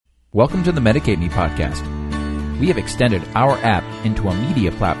Welcome to the Medicate Me podcast. We have extended our app into a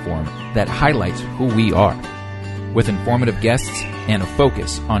media platform that highlights who we are. With informative guests and a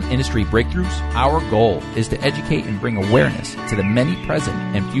focus on industry breakthroughs, our goal is to educate and bring awareness to the many present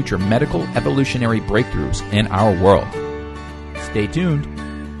and future medical evolutionary breakthroughs in our world. Stay tuned.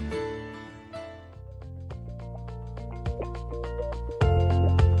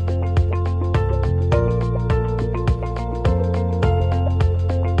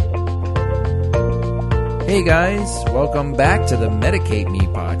 Hey guys, welcome back to the Medicate Me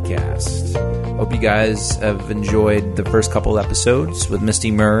podcast. Hope you guys have enjoyed the first couple episodes with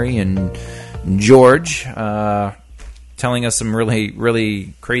Misty Murray and George telling us some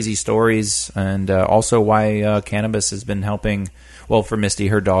really crazy stories, and also why cannabis has been helping, well, for Misty,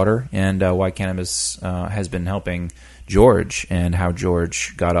 her daughter, and why cannabis has been helping George, and how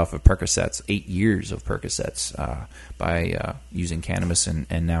George got off of Percocets, 8 years of Percocets, by using cannabis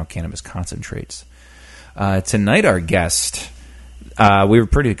and now cannabis concentrates. Tonight, our guest, we were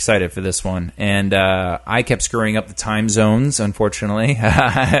pretty excited for this one, and I kept screwing up the time zones, unfortunately.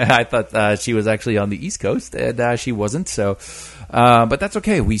 I thought she was actually on the East Coast, and she wasn't, so, but that's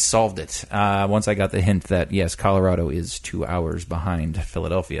okay. We solved it once I got the hint that, yes, Colorado is 2 hours behind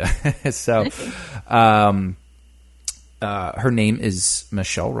Philadelphia. So, her name is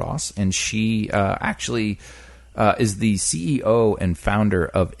Michele Ross, and she actually is the CEO and founder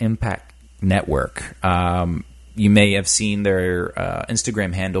of Impact Network. You may have seen their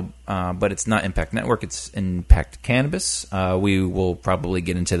Instagram handle, but it's not Impact Network, it's Impact Cannabis. We will probably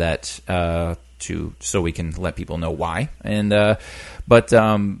get into that so we can let people know why. And but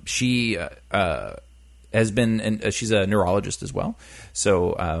she has been, and she's a neurologist as well.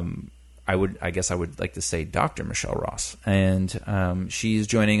 So I guess I would like to say Dr. Michele Ross, and she's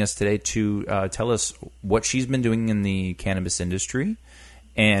joining us today to tell us what she's been doing in the cannabis industry,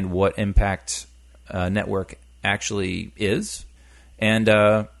 and what Impact Network actually is, and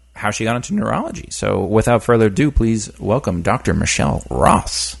how she got into neurology. So without further ado, please welcome Dr. Michele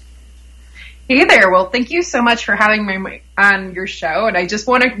Ross. Hey there. Well, thank you so much for having me on your show. And I just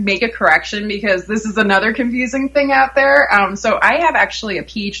want to make a correction because this is another confusing thing out there. So I have actually a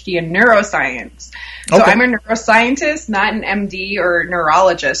PhD in neuroscience. So okay. I'm a neuroscientist, not an MD or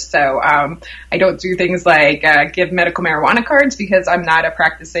neurologist. So I don't do things like give medical marijuana cards because I'm not a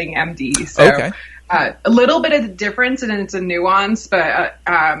practicing MD. So okay. A little bit of the difference, and it's a nuance, but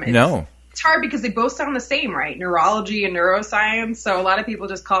it's hard because they both sound the same, right? Neurology and neuroscience. So a lot of people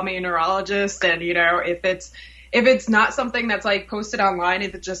just call me a neurologist, and if it's not something that's like posted online,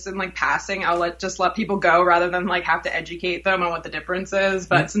 if it's just in like passing, I'll let people go rather than like have to educate them on what the difference is.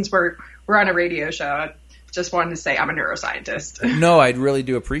 But since we're on a radio show, I just wanted to say I'm a neuroscientist. No, I really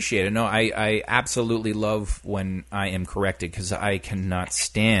do appreciate it. No, I absolutely love when I am corrected, because I cannot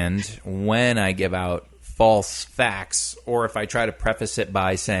stand when I give out false facts, or if I try to preface it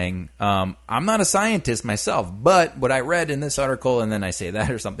by saying, I'm not a scientist myself, but what I read in this article, and then I say that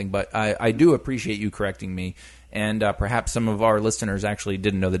or something. But I do appreciate you correcting me, and perhaps some of our listeners actually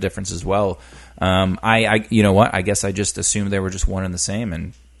didn't know the difference as well. You know what? I guess I just assumed they were just one and the same,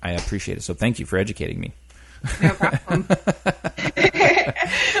 and I appreciate it. So thank you for educating me. No problem.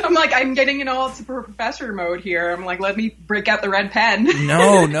 I'm getting in all super professor mode here. I'm like, let me break out the red pen.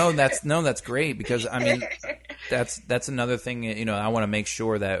 No, that's great, because I mean, that's another thing. I want to make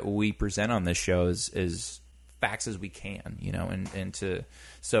sure that we present on this show is facts as we can. And to.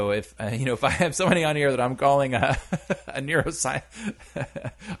 So if if I have somebody on here that I'm calling a neuroscience,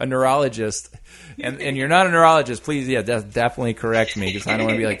 a neurologist, and you're not a neurologist, please, definitely correct me, because I don't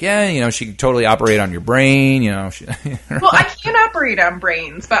want to be like, she could totally operate on your brain, Well, I can't operate on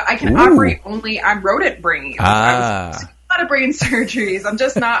brains, but I can operate only on rodent brains. A lot of brain surgeries. I'm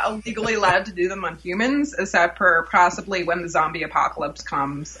just not legally allowed to do them on humans, except for possibly when the zombie apocalypse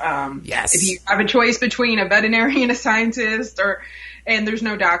comes. Yes. If you have a choice between a veterinarian and a scientist, and there's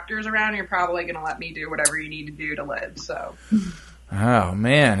no doctors around, you're probably going to let me do whatever you need to do to live. So. Oh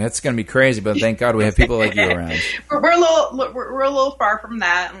man, that's going to be crazy. But thank God we have people like you around. We're a little far from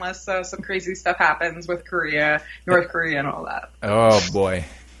that, unless some crazy stuff happens with North Korea, and all that. Oh boy.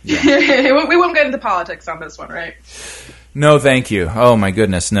 Yeah. We won't get into politics on this one, right? No, thank you. Oh my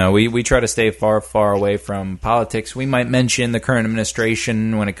goodness, no. We try to stay far away from politics. We might mention the current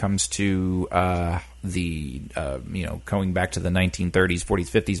administration when it comes to going back to the 1930s, 40s,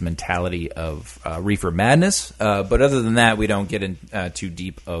 50s mentality of reefer madness. But other than that, we don't get in too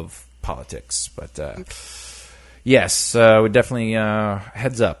deep of politics. But yes, we definitely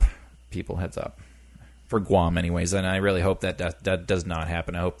heads up, people, heads up. For Guam anyways, and I really hope that does not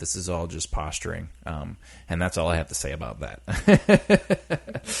happen. I hope this is all just posturing, and that's all I have to say about that.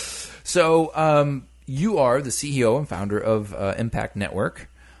 So you are the CEO and founder of Impact Network,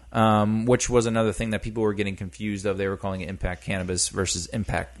 which was another thing that people were getting confused of. They were calling it Impact Cannabis versus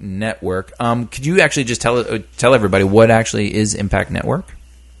Impact Network. Could you actually just tell everybody what actually is Impact Network?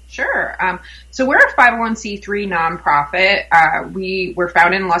 Sure. So we're a 501c3 nonprofit. We were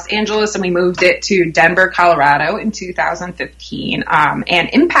founded in Los Angeles and we moved it to Denver, Colorado in 2015. And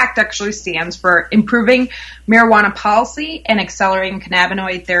IMPACT actually stands for Improving Marijuana Policy and Accelerating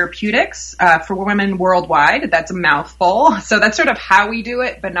Cannabinoid Therapeutics for Women Worldwide. That's a mouthful. So that's sort of how we do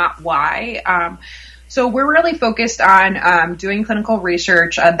it, but not why. So we're really focused on doing clinical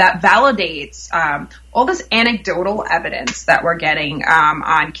research that validates all this anecdotal evidence that we're getting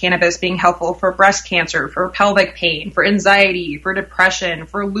on cannabis being helpful for breast cancer, for pelvic pain, for anxiety, for depression,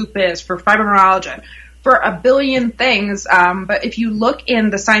 for lupus, for fibromyalgia, for a billion things. But if you look in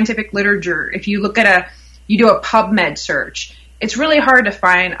the scientific literature, if you look at you do a PubMed search, it's really hard to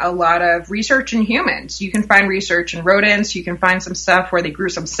find a lot of research in humans. You can find research in rodents. You can find some stuff where they grew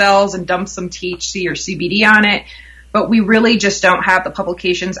some cells and dumped some THC or CBD on it. But we really just don't have the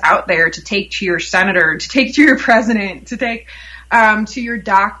publications out there to take to your senator, to take to your president, to take to your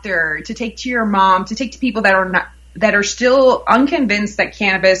doctor, to take to your mom, to take to people that are still unconvinced that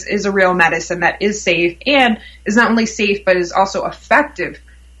cannabis is a real medicine that is safe and is not only safe but is also effective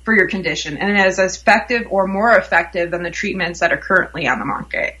for your condition, and it is as effective or more effective than the treatments that are currently on the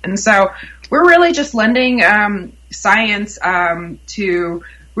market. And so we're really just lending science to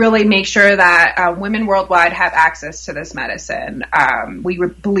really make sure that women worldwide have access to this medicine. We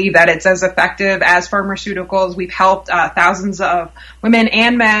believe that it's as effective as pharmaceuticals. We've helped thousands of women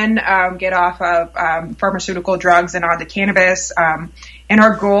and men get off of pharmaceutical drugs and onto cannabis. And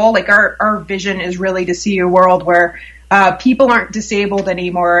our goal, our vision is really to see a world where people aren't disabled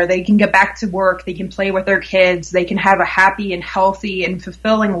anymore. They can get back to work. They can play with their kids. They can have a happy and healthy and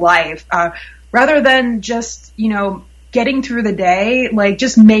fulfilling life, rather than just, getting through the day,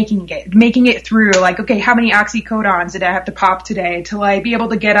 just making it through. Okay, how many oxycodons did I have to pop today to be able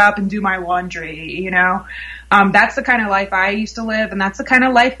to get up and do my laundry? That's the kind of life I used to live, and that's the kind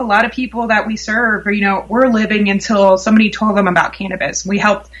of life a lot of people that we serve, we're living until somebody told them about cannabis. We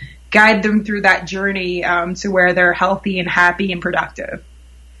helped guide them through that journey to where they're healthy and happy and productive.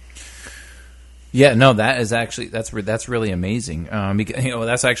 Yeah, no, that's really amazing. Because,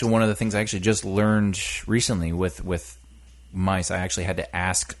 that's actually one of the things I actually just learned recently with mice. I actually had to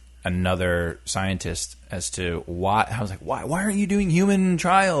ask another scientist as to why. I was like, why aren't you doing human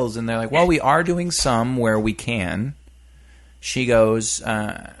trials? And they're like, well, we are doing some where we can. She goes,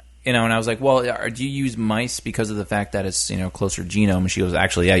 and I was like, well, do you use mice because of the fact that it's, closer genome? And she goes,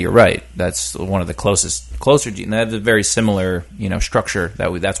 actually, yeah, you're right. That's one of the closer genes. They have a very similar, structure.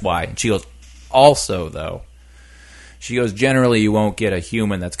 That's why. And she goes, also, though, she goes, generally, you won't get a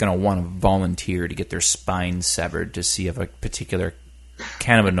human that's going to want to volunteer to get their spine severed to see if a particular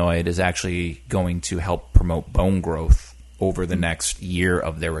cannabinoid is actually going to help promote bone growth over the next year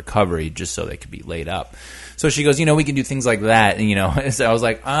of their recovery, just so they could be laid up. So she goes, we can do things like that. And, so I was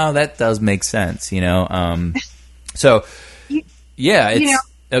like, oh, that does make sense, So, yeah, it's...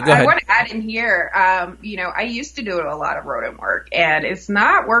 go ahead. I want to add in here, I used to do a lot of rodent work, and it's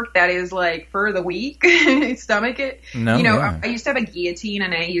not work that is for the weak stomach it. No, I used to have a guillotine,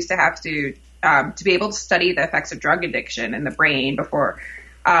 and I used to have to be able to study the effects of drug addiction in the brain before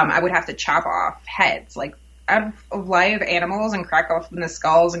I would have to chop off heads, out of live animals and crack open the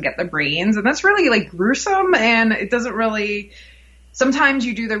skulls and get the brains. And that's really gruesome, and it doesn't really, sometimes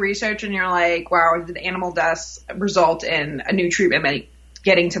you do the research and you're like, wow, did animal deaths result in a new treatment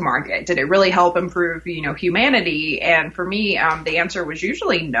getting to market? Did it really help improve, humanity? And for me, the answer was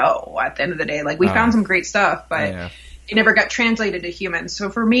usually no at the end of the day. We found some great stuff, but it never got translated to humans. So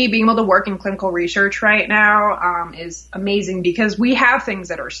for me, being able to work in clinical research right now is amazing because we have things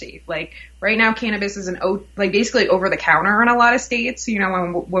that are safe. Right now, cannabis is basically over the counter in a lot of states,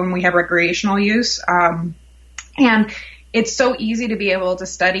 when we have recreational use. And it's so easy to be able to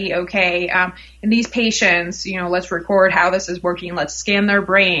study, in these patients, let's record how this is working. Let's scan their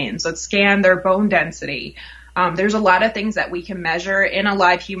brains. Let's scan their bone density. There's a lot of things that we can measure in a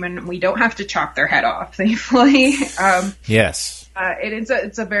live human. We don't have to chop their head off, thankfully. Yes.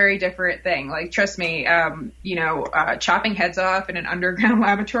 It's a very different thing. Trust me, chopping heads off in an underground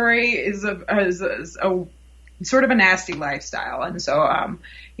laboratory is a sort of a nasty lifestyle. And so,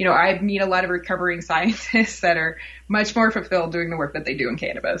 I meet a lot of recovering scientists that are much more fulfilled doing the work that they do in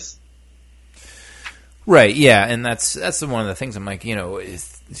cannabis. Right. Yeah. And that's one of the things I'm like,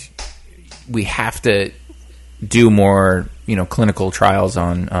 we have to do more, clinical trials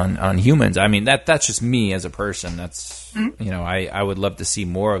on humans. I mean, that's just me as a person. That's, I would love to see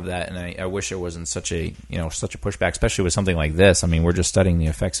more of that. And I wish it wasn't such a pushback, especially with something like this. I mean, we're just studying the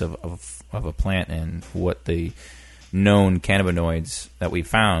effects of a plant and what the known cannabinoids that we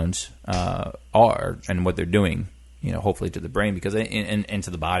found are and what they're doing, hopefully to the brain, because and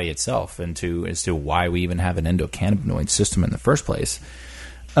to the body itself, and as to why we even have an endocannabinoid system in the first place.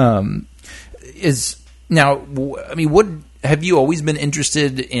 What have you always been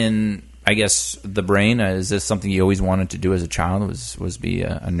interested in? I guess the brain. Is this something you always wanted to do as a child? Was be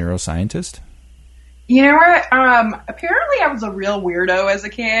a neuroscientist? You know what? Apparently I was a real weirdo as a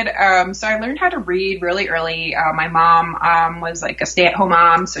kid. So I learned how to read really early. My mom was like a stay-at-home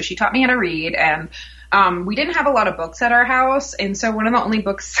mom, so she taught me how to read. And we didn't have a lot of books at our house. And so one of the only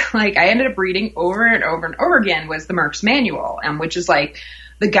books like I ended up reading over and over and over again was the Merck's Manual, which is like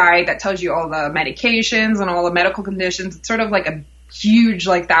the guide that tells you all the medications and all the medical conditions. It's sort of like a huge,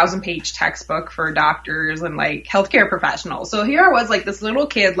 like 1,000-page textbook for doctors and like healthcare professionals. So here I was, like this little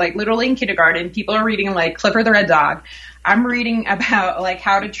kid, like literally in kindergarten. People are reading like Clifford the Red Dog. I'm reading about like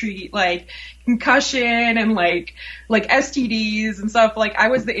how to treat like concussion and like STDs and stuff. Like I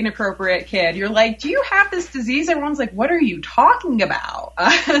was the inappropriate kid. You're like, do you have this disease? Everyone's like, what are you talking about?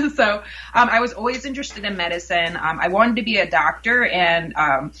 So I was always interested in medicine. I wanted to be a doctor. And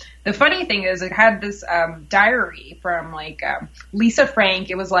the funny thing is it had this diary from like Lisa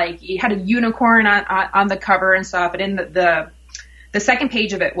Frank. It was like it had a unicorn on the cover and stuff. And in the second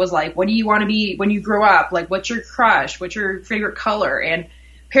page of it was like, what do you want to be when you grow up? Like, what's your crush? What's your favorite color? And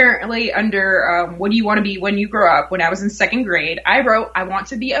apparently under what do you want to be when you grow up, when I was in second grade, I wrote, I want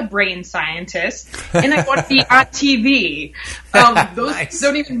to be a brain scientist and I want to be on TV. Those nice.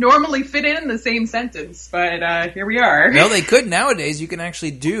 Don't even normally fit in the same sentence, but here we are. No, they could nowadays. You can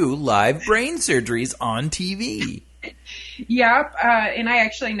actually do live brain surgeries on TV. Yep, and I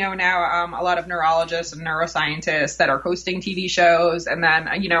actually know now a lot of neurologists and neuroscientists that are hosting TV shows. And then,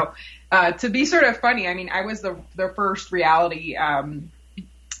 to be sort of funny, I mean, I was the first reality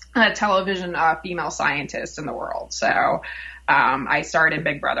television female scientist in the world. So I started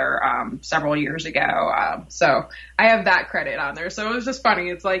Big Brother several years ago. So I have that credit on there. So it was just funny.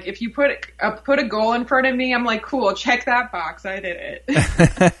 It's like if you put a goal in front of me, I'm like, cool, check that box. I did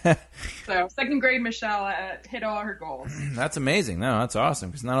it. So second grade Michele hit all her goals. That's amazing. No, that's awesome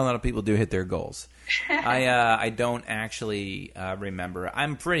because not a lot of people do hit their goals. I don't actually remember.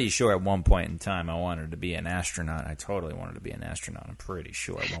 I'm pretty sure at one point in time I wanted to be an astronaut. I totally wanted to be an astronaut. I'm pretty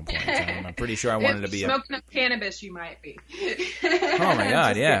sure at one point in time. I'm pretty sure I wanted to be. If you smoke enough cannabis, you might be. Oh my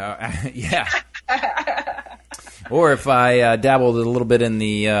God! Yeah, yeah. Or if I dabbled a little bit in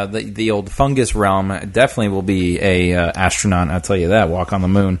the old fungus realm, I definitely will be a astronaut. I'll tell you that. Walk on the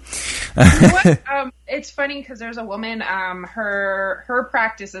moon. You know what? It's funny because there's a woman. Her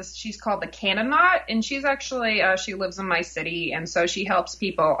practice is she's called the Canonaut, and she's actually she lives in my city, and so she helps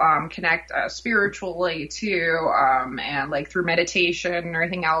people connect spiritually too, and like through meditation and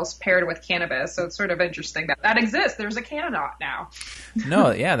everything else paired with cannabis. So it's sort of interesting that exists. There's a Canonaut now.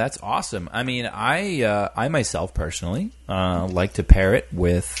 No, yeah, that's awesome. I mean, I myself personally like to pair it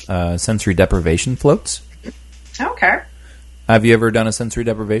with sensory deprivation floats. Okay. Have you ever done a sensory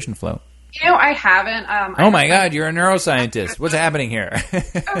deprivation float? You know, I haven't. Oh my God, you're a neuroscientist. What's happening here?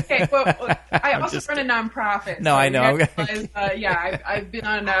 Okay, well, I also run a nonprofit. No, so I know. I've been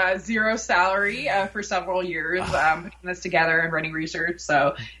on zero salary for several years, putting this together and running research.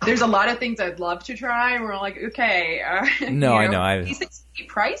 So there's a lot of things I'd love to try. And we're like, okay. No, I know. These things can be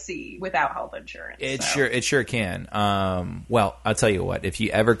pricey without health insurance. It sure can. Well, I'll tell you what. If you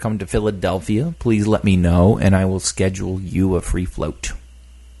ever come to Philadelphia, please let me know, and I will schedule you a free float.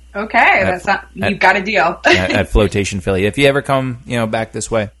 Okay, you've got a deal. at Flotation Philly. If you ever come, back this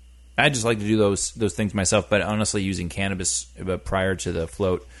way, I just like to do those things myself. But honestly, using cannabis prior to the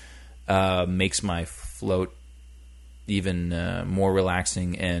float makes my float even more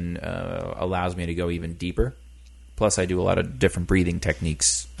relaxing and allows me to go even deeper. Plus, I do a lot of different breathing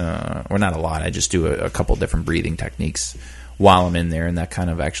techniques, or not a lot. I just do a couple different breathing techniques while I'm in there, and that kind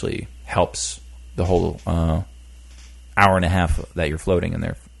of actually helps the whole hour and a half that you're floating in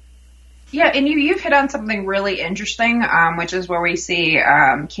there. Yeah, and you've hit on something really interesting, which is where we see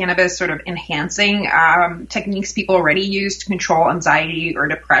cannabis sort of enhancing techniques people already use to control anxiety or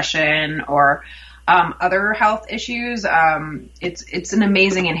depression or other health issues. It's an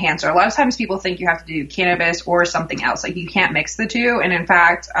amazing enhancer. A lot of times people think you have to do cannabis or something else, like you can't mix the two. And in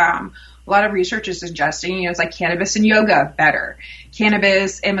fact, a lot of research is suggesting, it's like cannabis and yoga, better.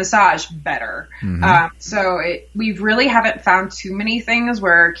 Cannabis and massage, better. We really haven't found too many things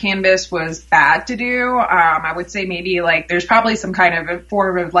where cannabis was bad to do. I would say maybe like there's probably some kind of a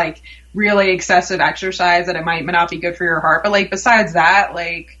form of like really excessive exercise that it might not be good for your heart. But like besides that,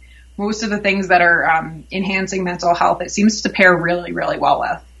 like most of the things that are enhancing mental health, it seems to pair really, really well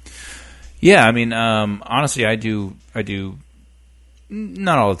with. Yeah, I mean, honestly, I do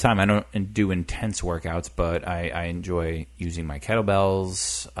not all the time. I don't do intense workouts, but I enjoy using my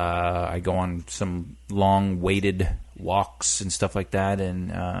kettlebells. I go on some long weighted walks and stuff like that,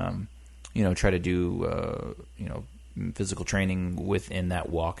 and try to do physical training within that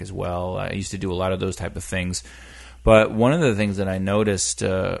walk as well. I used to do a lot of those type of things, but one of the things that I noticed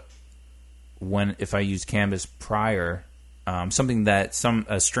if I used cannabis prior. A strain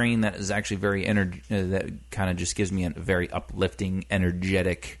that is actually very that kind of just gives me a very uplifting,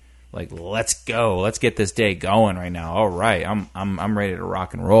 energetic, like let's go, let's get this day going right now. All right, I'm ready to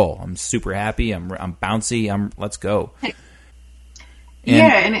rock and roll. I'm super happy. I'm bouncy. Let's go.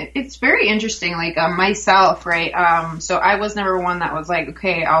 And it's very interesting. Like myself, right? So I was never one that was like,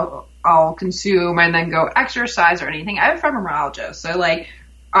 okay, I'll consume and then go exercise or anything. I have fibromyalgia, so like.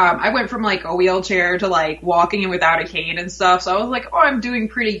 I went from like a wheelchair to like walking without a cane and stuff. So I was like, oh, I'm doing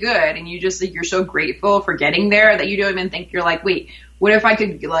pretty good. And you just like, you're so grateful for getting there that you don't even think you're like, wait, what if I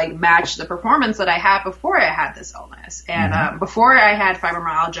could like match the performance that I had before I had this illness? And before I had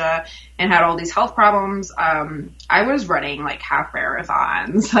fibromyalgia and had all these health problems, I was running like half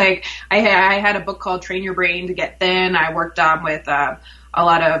marathons. Like I had a book called Train Your Brain to Get Thin. I worked with a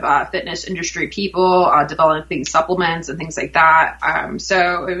lot of fitness industry people, developing supplements and things like that.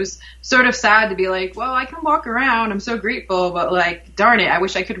 So it was sort of sad to be like, well, I can walk around. I'm so grateful, but like, darn it, I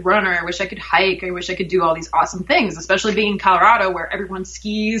wish I could run, or I wish I could hike. I wish I could do all these awesome things, especially being in Colorado where everyone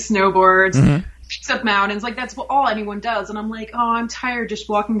skis, snowboards, picks up mountains. Like that's all anyone does. And I'm like, oh, I'm tired just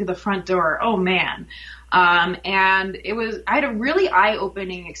walking to the front door. Oh man. And I had a really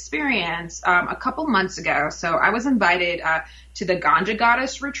eye-opening experience, a couple months ago. So I was invited, to the Ganja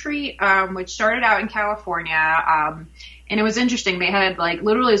Goddess retreat, which started out in California. And it was interesting. They had like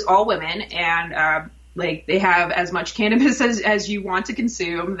literally it's all women, and, like they have as much cannabis as you want to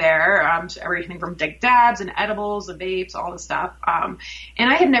consume there. So everything from dabs and edibles and vapes, all the stuff. And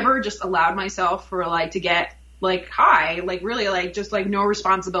I had never just allowed myself to get like high, like really like just like no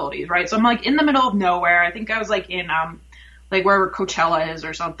responsibilities, right? So I'm like in the middle of nowhere. I think I was like in like wherever Coachella is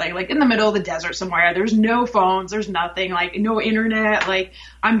or something, like in the middle of the desert somewhere. There's no phones, there's nothing, like no internet, like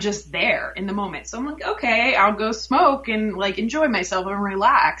I'm just there in the moment. So I'm like, okay, I'll go smoke and like enjoy myself and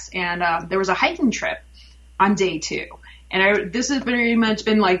relax. And there was a hiking trip on day 2. And this has very much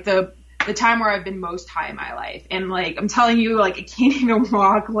been like the time where I've been most high in my life. And like, I'm telling you, like, I can't even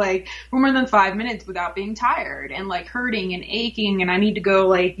walk like for more than 5 minutes without being tired and like hurting and aching. And I need to go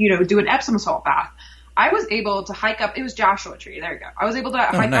like, do an Epsom salt bath. I was able to hike up, it was Joshua Tree. There you go. I was able to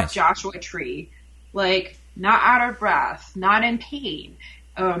hike up Joshua Tree, like not out of breath, not in pain,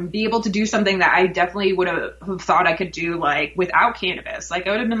 be able to do something that I definitely would have thought I could do like without cannabis. Like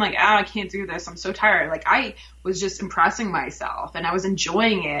I would have been like, I can't do this. I'm so tired. Like I was just impressing myself and I was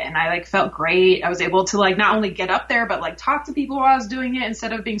enjoying it and I like felt great. I was able to like not only get up there, but like talk to people while I was doing it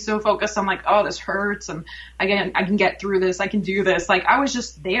instead of being so focused on like, oh, this hurts and I can get through this. I can do this. Like I was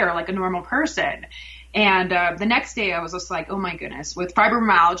just there like a normal person. And the next day I was just like, oh my goodness, with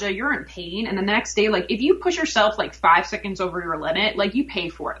fibromyalgia, you're in pain. And the next day, like if you push yourself like 5 seconds over your limit, like you pay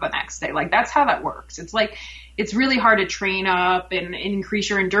for it the next day. Like that's how that works. It's like, it's really hard to train up and increase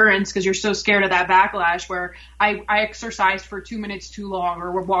your endurance because you're so scared of that backlash where I exercised for 2 minutes too long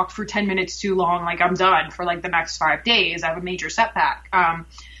or walked for 10 minutes too long. Like I'm done for like the next 5 days. I have a major setback.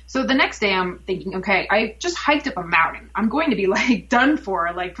 So the next day I'm thinking, okay, I just hiked up a mountain. I'm going to be like done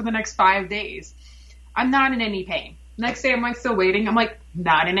for like for the next 5 days. I'm not in any pain. Next day, I'm like still waiting. I'm like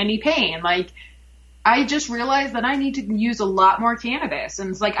not in any pain. Like I just realized that I need to use a lot more cannabis. And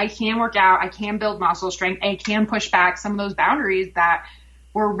it's like I can work out. I can build muscle strength. I can push back some of those boundaries that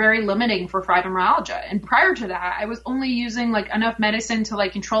were very limiting for fibromyalgia. And prior to that, I was only using like enough medicine to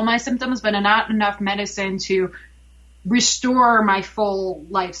like control my symptoms, but not enough medicine to restore my full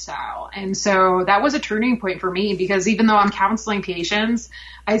lifestyle. And so that was a turning point for me because even though I'm counseling patients,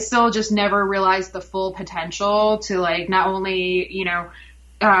 I still just never realized the full potential to like not only,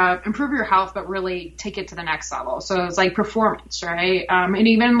 improve your health, but really take it to the next level. So it's like performance, right? And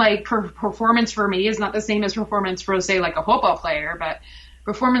even like performance for me is not the same as performance for say like a football player, but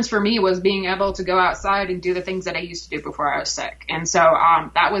performance for me was being able to go outside and do the things that I used to do before I was sick. And so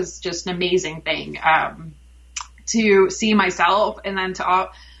that was just an amazing thing. To see myself and then to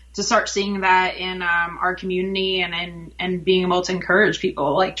to start seeing that in our community and being able to encourage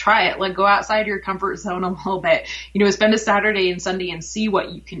people, like, try it, like, go outside your comfort zone a little bit, spend a Saturday and Sunday and see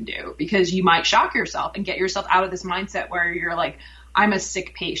what you can do, because you might shock yourself and get yourself out of this mindset where you're like, I'm a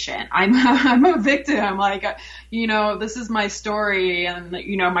sick patient. I'm a victim. Like, this is my story, and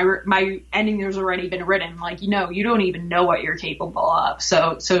my ending has already been written. Like, you don't even know what you're capable of.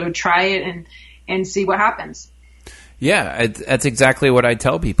 So try it and see what happens. Yeah, that's exactly what I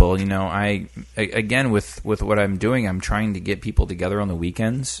tell people. Again, with what I'm doing, I'm trying to get people together on the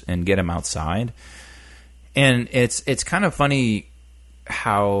weekends and get them outside. And it's kind of funny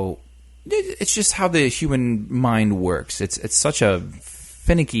how it's just how the human mind works. It's such a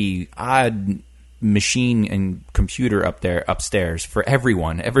finicky, odd machine and computer upstairs for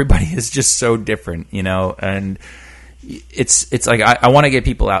everyone. Everybody is just so different, and it's like I want to get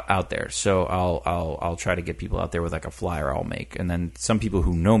people out there, so I'll try to get people out there with like a flyer I'll make, and then some people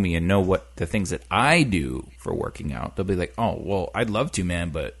who know me and know what the things that I do for working out, they'll be like, oh well, I'd love to, man,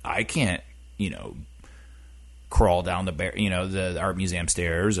 but I can't crawl down the art museum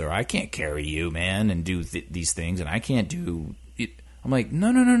stairs, or I can't carry you, man, and do these things, and I can't do it. I'm like,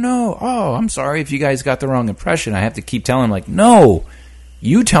 no. Oh, I'm sorry if you guys got the wrong impression. I have to keep telling them, like, no,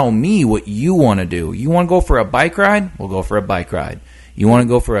 you tell me what you want to do. You want to go for a bike ride? We'll go for a bike ride. You want to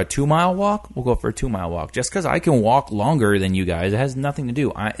go for a 2-mile walk? We'll go for a 2-mile walk. Just because I can walk longer than you guys, it has nothing to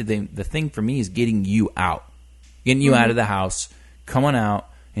do. The thing for me is getting you out. Getting you out of the house, coming out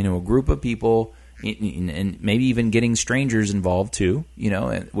into a group of people, and maybe even getting strangers involved too,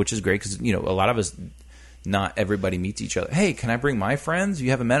 which is great because, a lot of us, not everybody meets each other. Hey, can I bring my friends?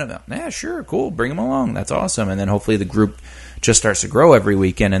 You haven't met them? Yeah, sure, cool. Bring them along. That's awesome. And then hopefully the group just starts to grow every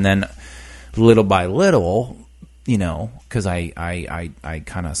weekend, and then little by little, because I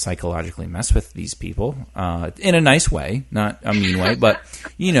kind of psychologically mess with these people in a nice way, not a mean way, but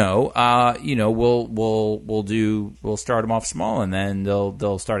we'll start them off small, and then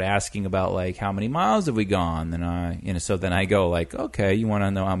they'll start asking about, like, how many miles have we gone? Then so then I go, like, okay, you want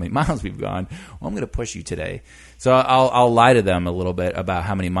to know how many miles we've gone? Well, I'm going to push you today. So I'll lie to them a little bit about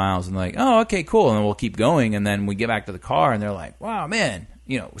how many miles, and like, oh, okay, cool, and then we'll keep going, and then we get back to the car, and they're like, wow, man,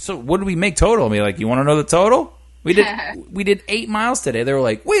 so what did we make total? And be like, you want to know the total? We did 8 miles today. They were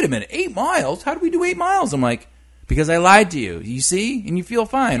like, wait a minute, 8 miles? How did we do 8 miles? I'm like, because I lied to you. You see? And you feel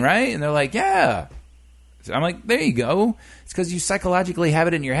fine, right? And they're like, yeah. So I'm like, there you go. It's because you psychologically have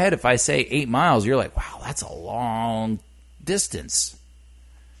it in your head. If I say 8 miles, you're like, wow, that's a long distance.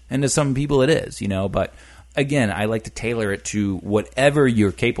 And to some people it is, but again, I like to tailor it to whatever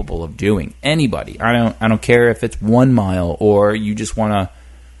you're capable of doing. Anybody. I don't care if it's 1 mile or you just want to,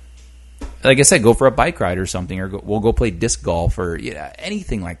 like I said, go for a bike ride or something, or we'll go play disc golf or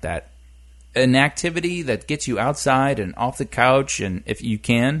anything like that. An activity that gets you outside and off the couch, and if you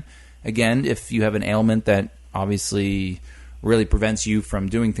can, again, if you have an ailment that obviously really prevents you from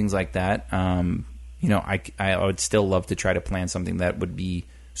doing things like that, I would still love to try to plan something that would be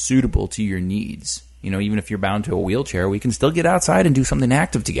suitable to your needs. Even if you're bound to a wheelchair, we can still get outside and do something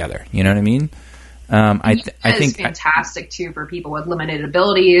active together. You know what I mean? I think it's fantastic too for people with limited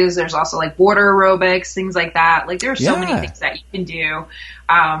abilities. There's also like water aerobics, things like that. Like there's so many things that you can do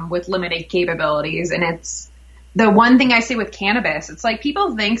with limited capabilities. And it's the one thing I say with cannabis. It's like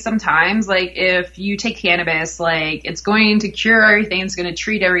people think sometimes like if you take cannabis, like it's going to cure everything, it's going to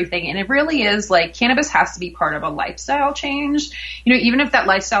treat everything. And it really is like cannabis has to be part of a lifestyle change. Even if that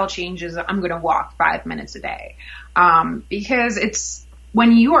lifestyle changes, I'm going to walk 5 minutes a day because it's,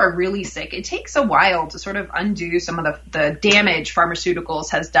 when you are really sick, it takes a while to sort of undo some of the damage pharmaceuticals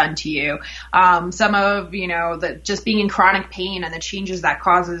has done to you. Some of, the just being in chronic pain and the changes that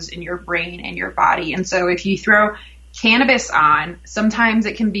causes in your brain and your body. And so if you throw cannabis on, sometimes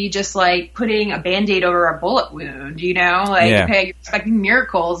it can be just like putting a Band-Aid over a bullet wound, okay, you're expecting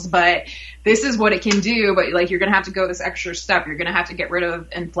miracles, but this is what it can do. But like, you're going to have to go this extra step. You're going to have to get rid of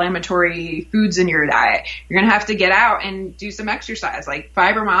inflammatory foods in your diet. You're going to have to get out and do some exercise. Like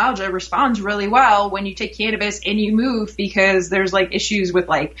fibromyalgia responds really well when you take cannabis and you move, because there's like issues with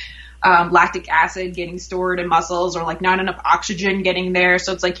like lactic acid getting stored in muscles, or like not enough oxygen getting there.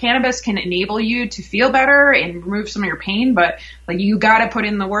 So it's like cannabis can enable you to feel better and remove some of your pain, but like you got to put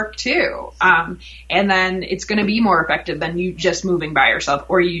in the work too. And then it's going to be more effective than you just moving by yourself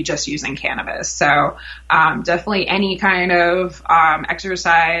or you just using cannabis. So definitely any kind of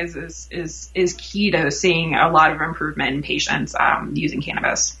exercise is key to seeing a lot of improvement in patients using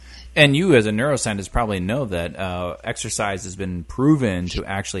cannabis. And you, as a neuroscientist, probably know that exercise has been proven to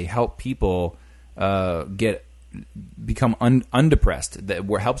actually help people become undepressed. That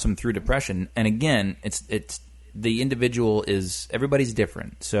helps them through depression. And again, it's the individual everybody's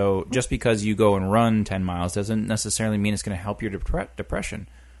different. So just because you go and run 10 miles doesn't necessarily mean it's going to help your depression.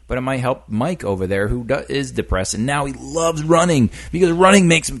 But it might help Mike over there who is depressed, and now he loves running because running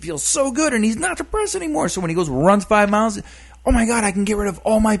makes him feel so good, and he's not depressed anymore. So when he goes runs 5 miles, oh my God, I can get rid of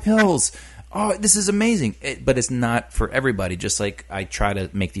all my pills. Oh, this is amazing. But it's not for everybody. Just like I try to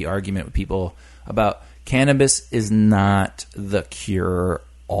make the argument with people about cannabis is not the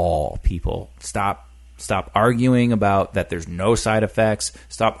cure-all. People, stop arguing about that there's no side effects.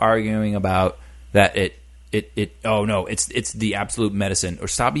 Stop arguing about that it's the absolute medicine, or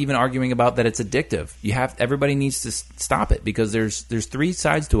stop even arguing about that it's addictive. Everybody needs to stop it, because there's three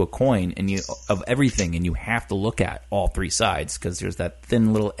sides to a coin of everything, and you have to look at all three sides, because there's that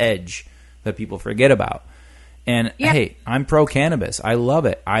thin little edge that people forget about. And hey, I'm pro cannabis. I love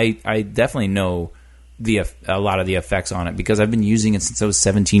it. I definitely know a lot of the effects on it, because I've been using it since I was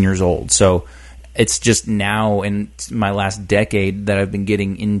 17 years old. So it's just now in my last decade that I've been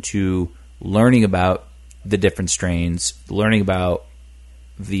getting into learning about the different strains, learning about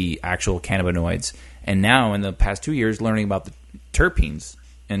the actual cannabinoids, and now in the past 2 years learning about the terpenes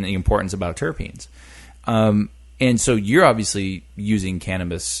and the importance about terpenes. And so you're obviously using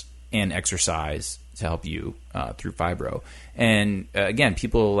cannabis and exercise to help you through fibro. And again,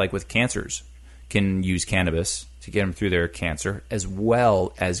 people like with cancers can use cannabis to get them through their cancer, as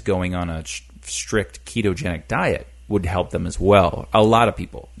well as going on a strict ketogenic diet would help them as well. A lot of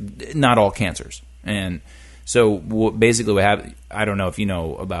people, not all cancers. And so basically we have, I don't know if you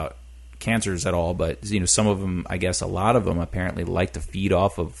know about cancers at all, but some of them, I guess a lot of them apparently like to feed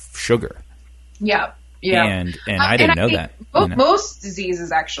off of sugar. Yeah. Yeah. And I didn't know that. Most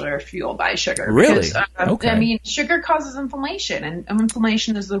diseases actually are fueled by sugar. Really? Because, okay. I mean, sugar causes inflammation, and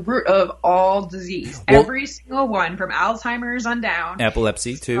inflammation is the root of all disease. Well, every single one, from Alzheimer's on down.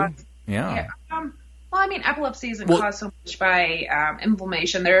 Epilepsy too. Yeah. Well, I mean, epilepsy isn't caused so much by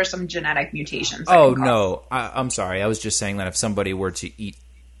inflammation. There are some genetic mutations. Oh, no. I'm sorry. I was just saying that if somebody were to eat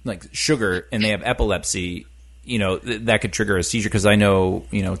like sugar and they have epilepsy, that could trigger a seizure. Because I know,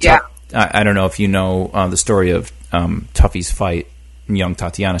 I don't know if you know the story of Tuffy's fight, young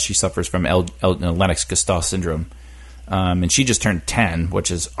Tatiana. She suffers from Lennox-Gastaut syndrome. And she just turned 10,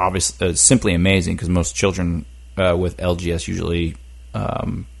 which is obviously simply amazing, because most children with LGS usually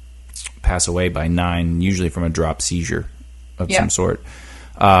pass away by 9, usually from a drop seizure of some sort.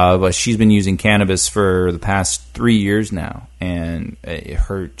 But she's been using cannabis for the past 3 years now, and it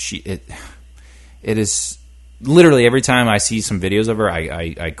is literally every time I see some videos of her,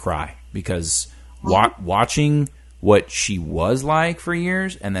 I cry, because watching what she was like for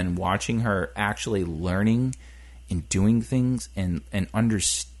years, and then watching her actually learning and doing things and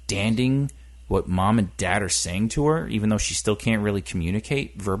understanding what mom and dad are saying to her, even though she still can't really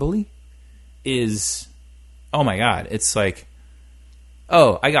communicate verbally, is, oh my God, it's like,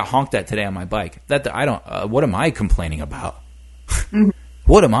 oh, I got honked at today on my bike. What am I complaining about?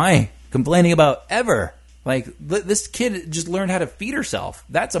 What am I complaining about ever? Like, this kid just learned how to feed herself.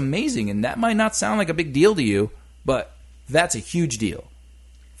 That's amazing, and that might not sound like a big deal to you, but that's a huge deal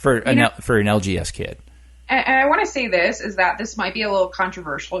for an LGS kid. And I want to say is that this might be a little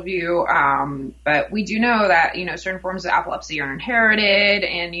controversial view, but we do know that, certain forms of epilepsy are inherited,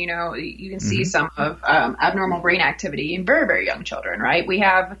 and, you can see some of abnormal brain activity in very, very young children, right? We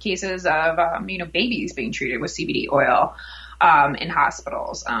have cases of, babies being treated with CBD oil in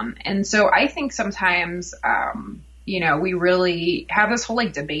hospitals. And so I think sometimes, we really have this whole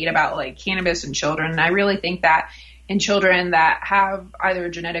debate about cannabis in children. And I really think that in children that have either a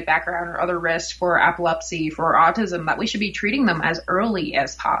genetic background or other risks for epilepsy, for autism, that we should be treating them as early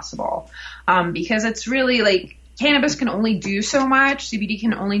as possible. Because it's really cannabis can only do so much, CBD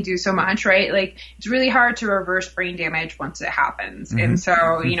can only do so much, right? It's really hard to reverse brain damage once it happens. And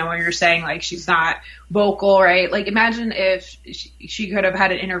so, when you're saying she's not vocal, right? Imagine if she could have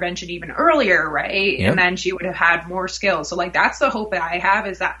had an intervention even earlier, right? Yep. And then she would have had more skills. So that's the hope that I have,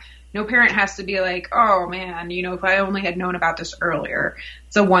 is that no parent has to be oh man, if I only had known about this earlier.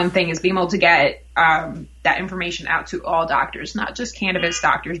 So one thing is being able to get that information out to all doctors, not just cannabis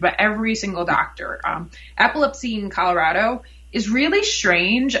doctors, but every single doctor. Epilepsy in Colorado is really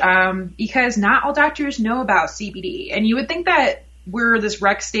strange because not all doctors know about CBD. And you would think that we're this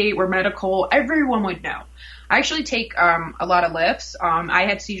rec state, we're medical, everyone would know. I actually take a lot of lifts. I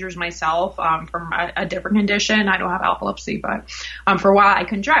had seizures myself from a different condition. I don't have epilepsy, but for a while I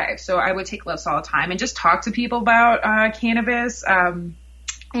couldn't drive. So I would take lifts all the time and just talk to people about cannabis.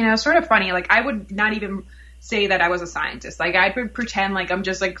 Sort of funny. I would not even say that I was a scientist. Like, I would pretend like I'm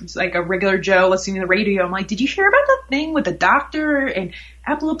just like a regular Joe listening to the radio. I'm like, did you hear about the thing with the doctor and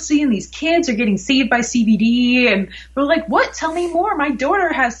epilepsy and these kids are getting saved by CBD? And they're like, what? Tell me more. My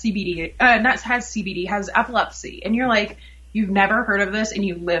daughter has has epilepsy. And you're like, you've never heard of this and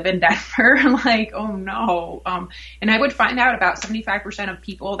you live in Denver? Like, oh no. And I would find out about 75% of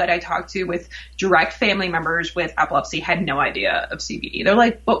people that I talked to with direct family members with epilepsy had no idea of CBD. They're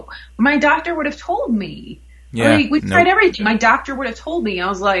like, but my doctor would have told me. Yeah, like, we've tried everything. My doctor would have told me. I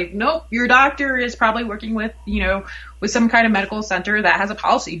was like, nope, your doctor is probably working with, with some kind of medical center that has a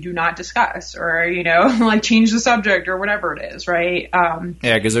policy, do not discuss, or, like change the subject or whatever it is, right?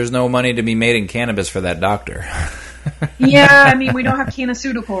 Yeah, because there's no money to be made in cannabis for that doctor. Yeah, I mean, we don't have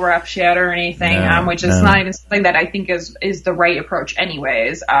cannaceutical reps yet or anything, which is not even something that I think is the right approach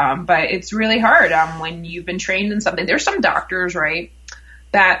anyways. But it's really hard when you've been trained in something. There's some doctors, right,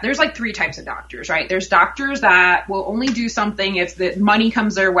 that there's like 3 types of doctors, right? There's doctors that will only do something if the money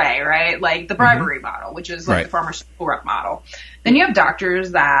comes their way, right? Like the bribery model, which is like the pharmaceutical rep model. Then you have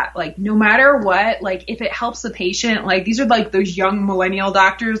doctors that, like, no matter what, like, if it helps the patient, like, these are like those young millennial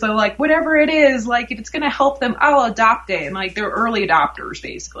doctors that are like, whatever it is, like, if it's going to help them, I'll adopt it. And like, they're early adopters,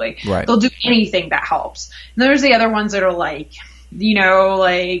 basically. Right. They'll do anything that helps. And there's the other ones that are like,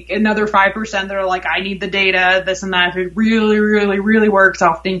 like another 5% that are like, I need the data, this and that. If it really, really, really works,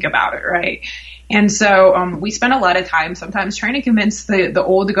 I'll think about it, right? And so we spend a lot of time sometimes trying to convince the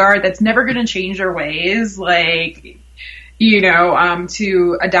old guard that's never going to change their ways, like,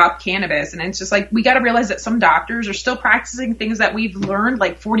 to adopt cannabis. And it's just like, we got to realize that some doctors are still practicing things that we've learned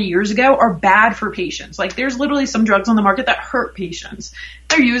like 40 years ago are bad for patients. Like, there's literally some drugs on the market that hurt patients.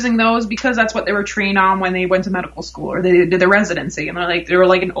 They're using those because that's what they were trained on when they went to medical school or they did their residency. And they were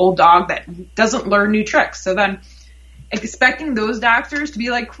like an old dog that doesn't learn new tricks. So then expecting those doctors to be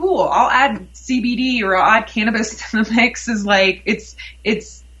like, cool, I'll add CBD or I'll add cannabis to the mix is like,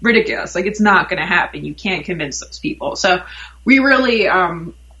 it's ridiculous. Like, it's not going to happen. You can't convince those people. So we really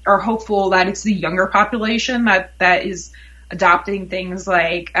are hopeful that it's the younger population that is adopting things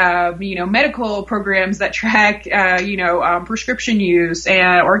like, medical programs that track, prescription use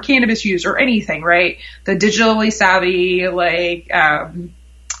or cannabis use or anything, right? The digitally savvy,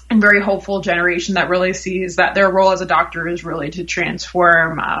 and very hopeful generation that really sees that their role as a doctor is really to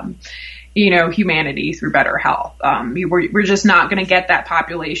transform, humanity through better health. We're just not going to get that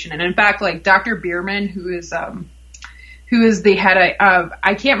population. And in fact, like Dr. Bierman, who is the head of,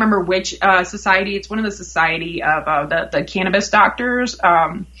 I can't remember which society, it's one of the society of the cannabis doctors.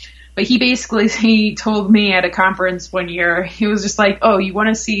 But he told me at a conference one year, he was just like, oh, you want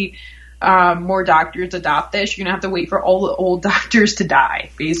to see more doctors adopt this? You're going to have to wait for all the old doctors to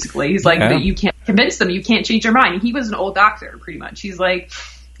die, basically. He's like, you can't convince them. You can't change their mind. He was an old doctor, pretty much. He's like,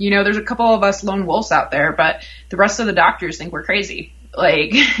 there's a couple of us lone wolves out there, but the rest of the doctors think we're crazy.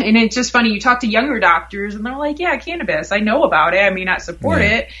 Like, and it's just funny. You talk to younger doctors and they're like, yeah, cannabis, I know about it. I mean, I support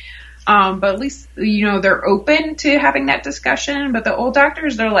it. But at least, they're open to having that discussion. But the old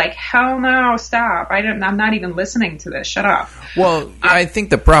doctors, they're like, hell no, stop. I'm not even listening to this. Shut up. Well, I think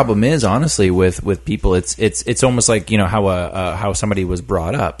the problem is, honestly, with people, it's almost like, how somebody was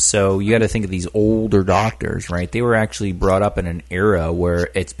brought up. So you got to think of these older doctors, right? They were actually brought up in an era where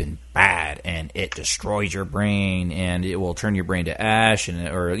it's been bad and it destroys your brain and it will turn your brain to ash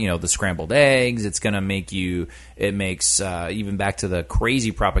or the scrambled eggs. It's going to make it makes even back to the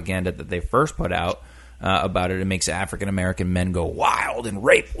crazy propaganda that they first put out about it makes African American men go wild and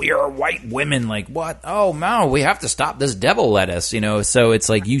rape white women. Like, what? Oh no, we have to stop this devil lettuce, so it's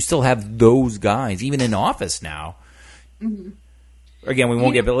like you still have those guys even in office now. Mm-hmm. Again, we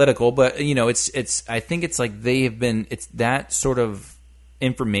won't get political, but it's I think it's like it's that sort of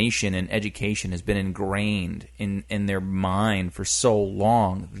information and education has been ingrained in their mind for so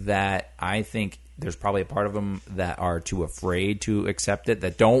long that I think there's probably a part of them that are too afraid to accept it,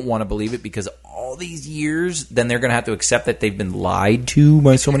 that don't want to believe it because all these years, then they're going to have to accept that they've been lied to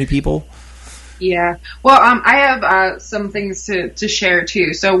by so many people. Yeah. Well, I have some things to share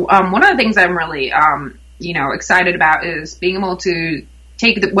too. So one of the things I'm really excited about is being able to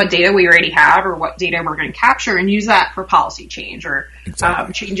take what data we already have or what data we're going to capture and use that for policy change or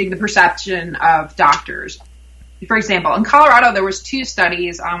changing the perception of doctors. For example, in Colorado, there was 2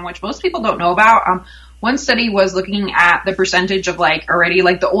 studies which most people don't know about. One study was looking at the percentage of already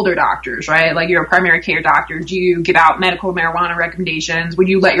the older doctors, right? Like you're a primary care doctor. Do you give out medical marijuana recommendations? Would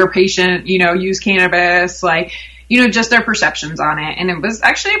you let your patient, use cannabis? just their perceptions on it. And it was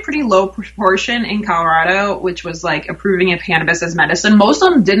actually a pretty low proportion in Colorado, which was like approving of cannabis as medicine. Most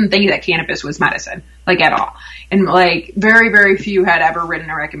of them didn't think that cannabis was medicine, like at all. And like very, very few had ever written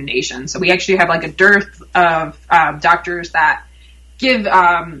a recommendation. So we actually have like a dearth of doctors that give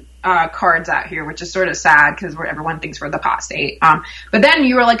cards out here, which is sort of sad because everyone thinks we're the pot state. But then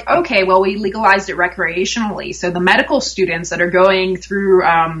you were like, okay, well, we legalized it recreationally. So the medical students that are going through,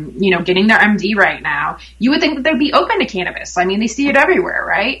 getting their MD right now, you would think that they'd be open to cannabis. I mean, they see it everywhere,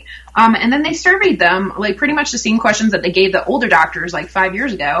 right? And then they surveyed them, like pretty much the same questions that they gave the older doctors like 5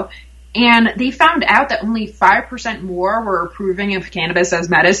 years ago. And they found out that only 5% more were approving of cannabis as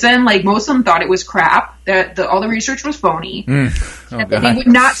medicine. Like most of them thought it was crap, that all the research was phony. They would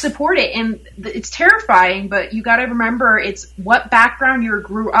not support it. And it's terrifying, but you got to remember it's what background you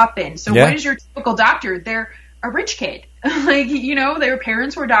grew up in. So what is your typical doctor? They're a rich kid. Like, their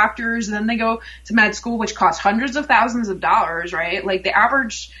parents were doctors, and then they go to med school, which costs hundreds of thousands of dollars, right? Like the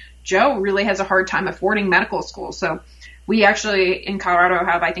average Joe really has a hard time affording medical school. So we actually in Colorado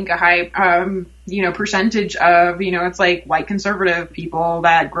have, I think, a high, percentage of, it's like white conservative people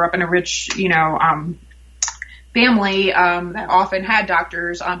that grew up in a rich, family that often had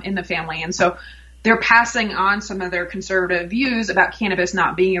doctors in the family. And so they're passing on some of their conservative views about cannabis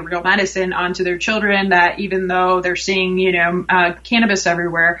not being a real medicine onto their children, that even though they're seeing, cannabis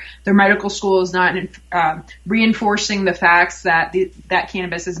everywhere, their medical school is not reinforcing the facts that that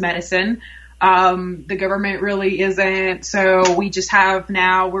cannabis is medicine. The government really isn't. So we just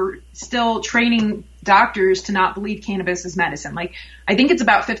we're still training doctors to not believe cannabis is medicine. Like, I think it's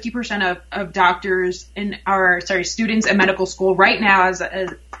about 50% of doctors students in medical school right now, as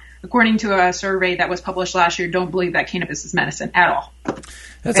according to a survey that was published last year, don't believe that cannabis is medicine at all.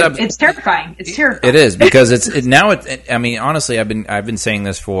 It's terrifying. It's terrifying. It is, because honestly, I've been saying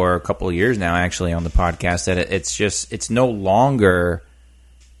this for a couple of years now, actually, on the podcast, that it's no longer,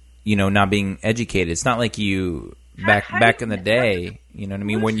 not being educated. It's not like you back in the day, you know what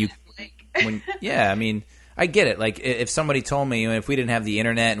I mean? I get it. Like, if somebody told me, if we didn't have the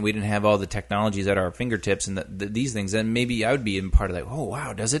internet and we didn't have all the technologies at our fingertips and these things, then maybe I would be in part of like, oh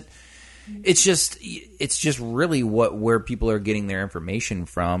wow, does it? It's just really where people are getting their information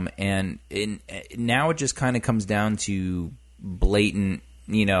from, and now it just kind of comes down to blatant.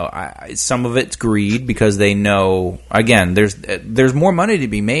 Some of it's greed, because they know, again, there's more money to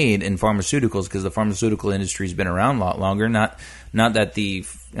be made in pharmaceuticals because the pharmaceutical industry has been around a lot longer. Not that the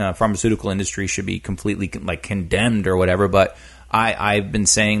pharmaceutical industry should be completely condemned or whatever, but I've been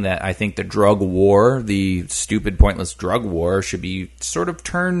saying that I think the drug war, the stupid, pointless drug war, should be sort of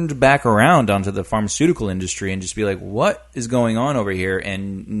turned back around onto the pharmaceutical industry and just be like, what is going on over here?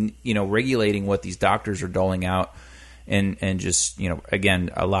 And, regulating what these doctors are doling out. And just,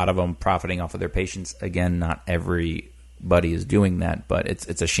 again, a lot of them profiting off of their patients. Again, not everybody is doing that, but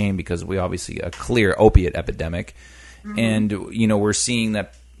it's a shame, because we obviously a clear opiate epidemic. Mm-hmm. And, we're seeing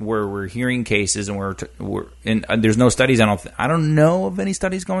that we're hearing cases, and there's no studies. I don't know of any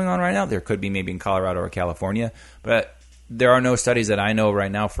studies going on right now. There could be maybe in Colorado or California, but there are no studies that I know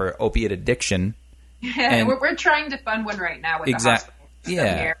right now for opiate addiction. Yeah, we're trying to fund one right now with the hospital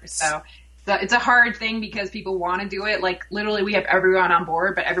here, so. It's a hard thing because people want to do it. Like, literally, we have everyone on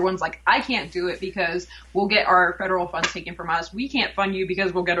board, but everyone's like, I can't do it because we'll get our federal funds taken from us. We can't fund you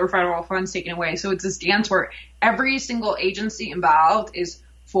because we'll get our federal funds taken away. So it's this dance where every single agency involved is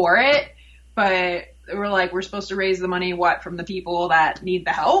for it, but we're supposed to raise the money, from the people that need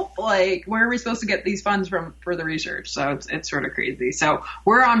the help? Like, where are we supposed to get these funds from for the research? So it's sort of crazy. So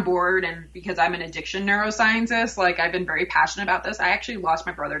we're on board, and because I'm an addiction neuroscientist, I've been very passionate about this. I actually lost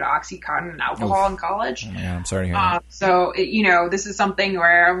my brother to OxyContin and alcohol in college. Oh, yeah, I'm sorry to hear that. So, this is something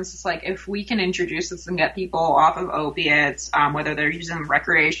where I was just like, if we can introduce this and get people off of opiates, whether they're using them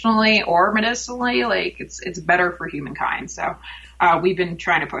recreationally or medicinally, it's better for humankind. So we've been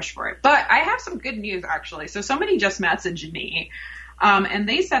trying to push for it. But I have some good news, actually. So somebody just messaged me, and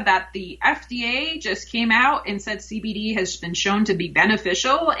they said that the FDA just came out and said CBD has been shown to be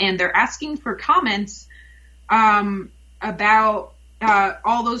beneficial, and they're asking for comments about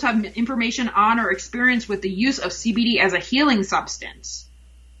all those who have information on or experience with the use of CBD as a healing substance.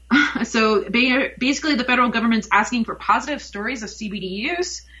 So basically, the federal government's asking for positive stories of CBD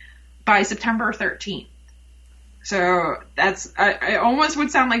use by September 13th. So I almost would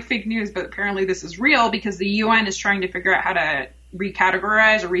sound like fake news, but apparently this is real, because the UN is trying to figure out how to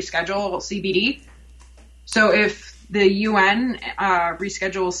recategorize or reschedule CBD. So if the UN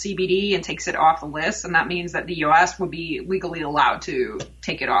reschedules CBD and takes it off the list, and that means that the US would be legally allowed to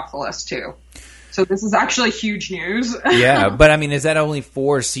take it off the list too. So this is actually huge news. Yeah, but is that only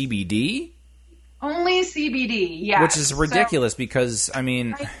for CBD? Only CBD, yeah. Which is ridiculous because, I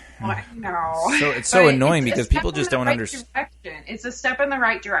mean... I know. So it's so annoying because people just don't understand. It's a step in the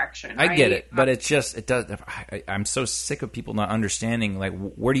right direction. I get it, but it does. I'm so sick of people not understanding. Like,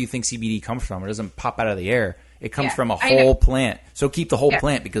 where do you think CBD comes from? It doesn't pop out of the air. It comes from a whole plant. So keep the whole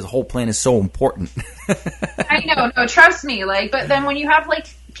plant because the whole plant is so important. I know. No, trust me. But then when you have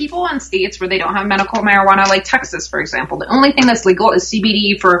people in states where they don't have medical marijuana, like Texas, for example, the only thing that's legal is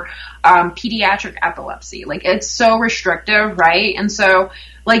CBD for pediatric epilepsy. It's so restrictive, right? And so,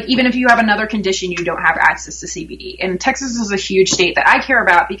 even if you have another condition, you don't have access to CBD. And Texas is a huge state that I care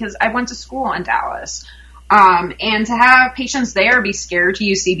about because I went to school in Dallas. And to have patients there be scared to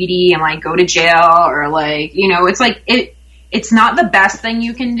use CBD and go to jail or it's not the best thing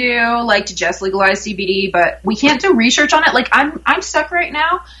you can do, to just legalize CBD, but we can't do research on it. I'm stuck right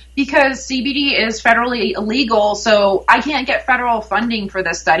now because CBD is federally illegal, so I can't get federal funding for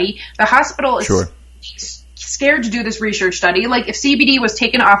this study. The hospital is scared to do this research study. If CBD was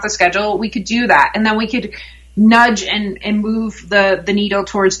taken off the schedule, we could do that, and then we could nudge and move the needle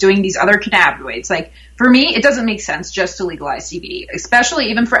towards doing these other cannabinoids. For me, it doesn't make sense just to legalize CBD, especially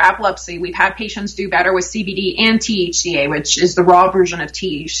even for epilepsy. We've had patients do better with CBD and THCA, which is the raw version of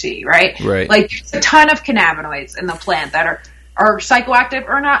THC, right? Right. There's a ton of cannabinoids in the plant that are psychoactive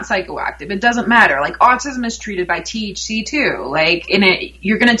or not psychoactive. It doesn't matter. Autism is treated by THC too.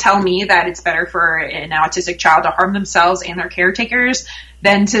 You're going to tell me that it's better for an autistic child to harm themselves and their caretakers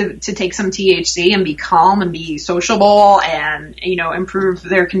than to take some THC and be calm and be sociable and, improve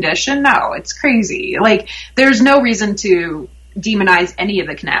their condition? No, it's crazy. There's no reason to demonize any of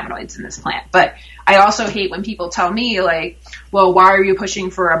the cannabinoids in this plant. But I also hate when people tell me, well, why are you pushing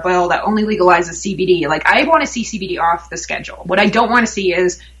for a bill that only legalizes CBD? I want to see CBD off the schedule. What I don't want to see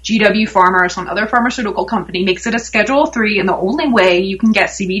is GW Pharma or some other pharmaceutical company makes it a Schedule 3, and the only way you can get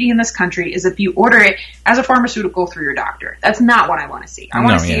CBD in this country is if you order it as a pharmaceutical through your doctor. That's not what I want to see. I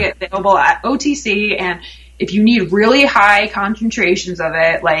want to see it available at OTC, and if you need really high concentrations of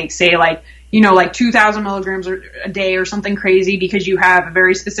it, 2,000 milligrams a day or something crazy because you have a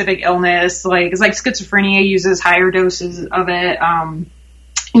very specific illness, it's schizophrenia uses higher doses of it.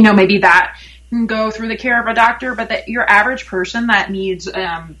 Maybe that can go through the care of a doctor, but that your average person that needs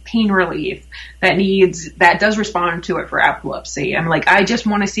pain relief, that does respond to it for epilepsy. I just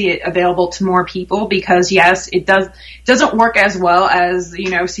want to see it available to more people because yes, it doesn't work as well as,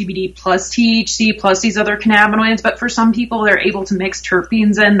 CBD plus THC plus these other cannabinoids, but for some people they're able to mix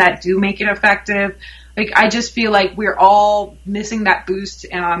terpenes in that do make it effective. I just feel like we're all missing that boost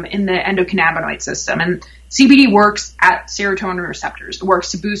in the endocannabinoid system. And CBD works at serotonin receptors. It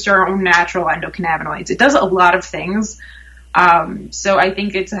works to boost our own natural endocannabinoids. It does a lot of things. So I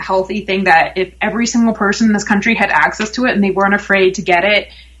think it's a healthy thing that if every single person in this country had access to it and they weren't afraid to get it,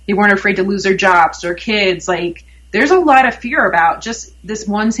 they weren't afraid to lose their jobs, their kids, there's a lot of fear about just this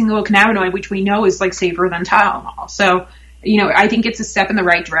one single cannabinoid, which we know is safer than Tylenol. So, I think it's a step in the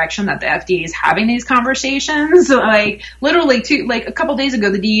right direction that the FDA is having these conversations. Literally a couple days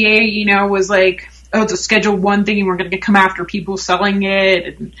ago, the DEA, was oh, it's a Schedule 1 thing and we're going to come after people selling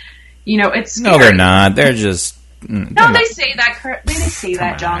it. And, it's scary. No, they're not. They're just... They say that. They say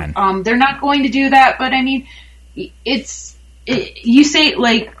that, John. They're not going to do that, but you say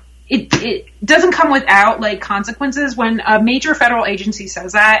it doesn't come without consequences when a major federal agency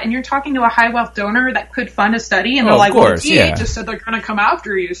says that, and you're talking to a high wealth donor that could fund a study, and they're well, DEA just said they're going to come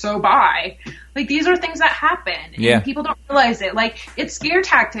after you, so bye. These are things that happen, and people don't realize it. It's scare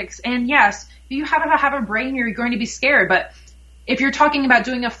tactics, and yes, you have to have a brain, you're going to be scared, but if you're talking about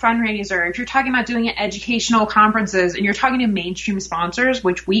doing a fundraiser, if you're talking about doing educational conferences, and you're talking to mainstream sponsors,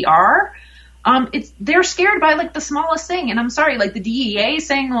 which we are, they're scared by the smallest thing. And I'm sorry, the DEA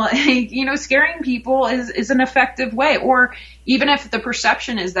saying scaring people is an effective way. Or even if the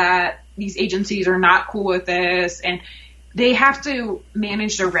perception is that these agencies are not cool with this and they have to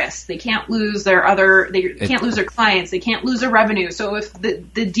manage their risks. They can't lose can't lose their clients. They can't lose their revenue. So if the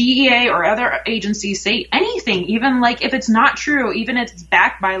DEA or other agencies say anything, even if it's not true, even if it's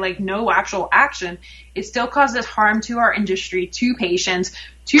backed by no actual action, it still causes harm to our industry, to patients,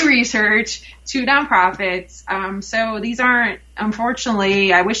 to research, to nonprofits. So these aren't,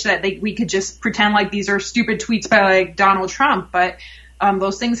 unfortunately, I wish that we could just pretend these are stupid tweets by Donald Trump, but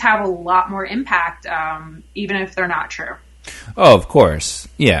those things have a lot more impact, even if they're not true. Oh, of course.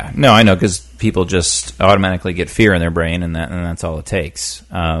 Yeah. No, I know, because people just automatically get fear in their brain, and that's all it takes.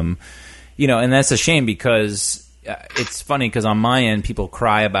 And that's a shame because it's funny because on my end, people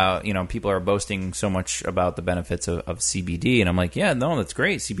cry about, people are boasting so much about the benefits of CBD, and I'm like, yeah, no, that's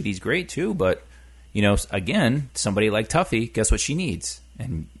great. CBD's great too, but, again, somebody like Tuffy, guess what she needs?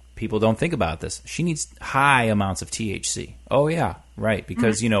 And people don't think about this. She needs high amounts of THC. Oh, yeah, right.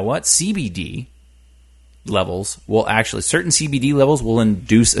 Because you know what? CBD levels will actually, certain CBD levels will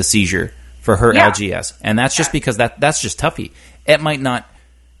induce a seizure for her LGS. And that's just because that's just toughy. It might not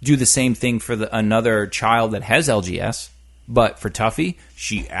do the same thing for another child that has LGS, but for Tuffy,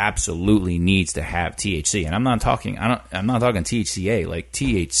 she absolutely needs to have THC. And I'm not talking THCA, like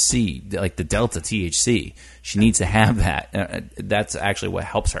THC, like the delta THC. She needs to have that. That's actually what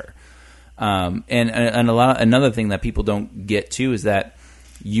helps her. And another thing that people don't get to is that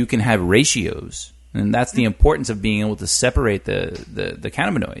you can have ratios, and that's the importance of being able to separate the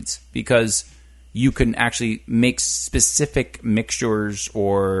cannabinoids, because you can actually make specific mixtures,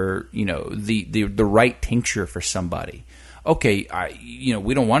 or the right tincture for somebody. Okay,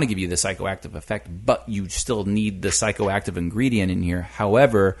 we don't want to give you the psychoactive effect, but you still need the psychoactive ingredient in here.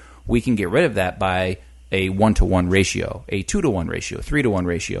 However, we can get rid of that by a 1-to-1 ratio, a 2-to-1 ratio, 3-to-1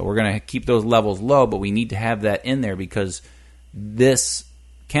 ratio. We're going to keep those levels low, but we need to have that in there because this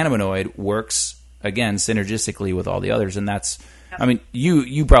cannabinoid works, again, synergistically with all the others. And that's, I mean,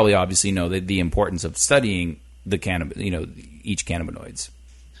 you probably obviously know the importance of studying the each cannabinoids.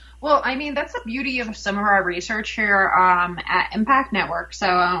 Well, I mean, that's the beauty of some of our research here at Impact Network.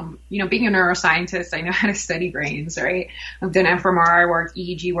 So, being a neuroscientist, I know how to study brains, right? I've done fMRI work,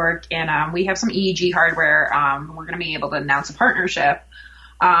 EEG work, and we have some EEG hardware. We're going to be able to announce a partnership.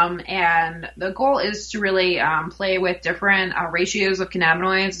 And the goal is to really play with different ratios of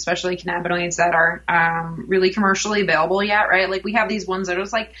cannabinoids, especially cannabinoids that aren't really commercially available yet, right? Like we have these ones that are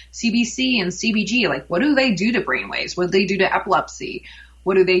just like CBC and CBG. Like, what do they do to brainwaves? What do they do to epilepsy?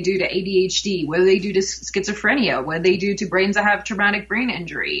 What do they do to ADHD? What do they do to schizophrenia? What do they do to brains that have traumatic brain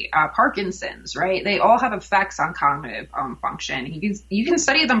injury, Parkinson's, right? They all have effects on cognitive function. You can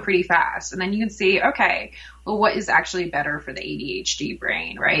study them pretty fast, and then you can see, okay, well, what is actually better for the ADHD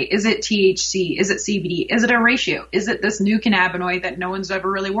brain, right? Is it THC? Is it CBD? Is it a ratio? Is it this new cannabinoid that no one's ever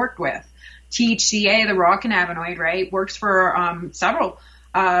really worked with? THCA, the raw cannabinoid, right, works for several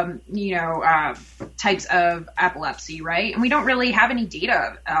types of epilepsy, right? And we don't really have any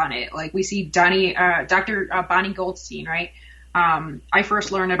data on it. Like we see Dr. Bonnie Goldstein, right? I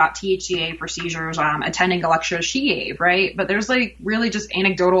first learned about THCA for seizures, attending a lecture she gave, right? But there's like really just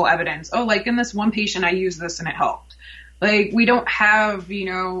anecdotal evidence. Oh, like in this one patient, I used this and it helped. Like we don't have,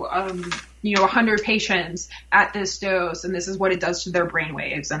 100 patients at this dose, and this is what it does to their brain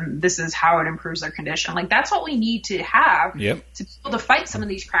waves, and this is how it improves their condition. Like that's what we need to have to be able to fight some of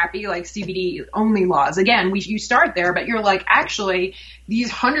these crappy like CBD only laws. Again, you start there, but you're like, actually, these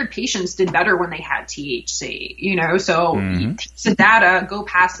 100 patients did better when they had THC. So the data go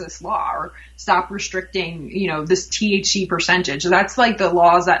past this law or stop restricting, this THC percentage. That's like the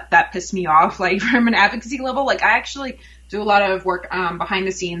laws that piss me off. Like from an advocacy level, like I actually do a lot of work behind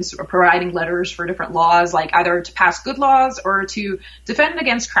the scenes providing letters for different laws, like either to pass good laws or to defend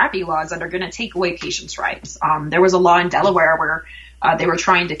against crappy laws that are going to take away patients' rights. There was a law in Delaware where they were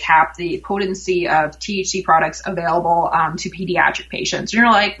trying to cap the potency of THC products available to pediatric patients. And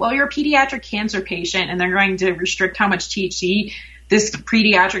you're like, well, you're a pediatric cancer patient, and they're going to restrict how much THC this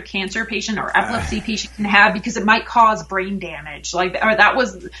pediatric cancer patient or epilepsy patient can have because it might cause brain damage. Like, or that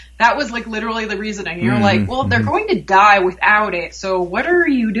was like literally the reasoning. You're like, well, they're going to die without it. So what are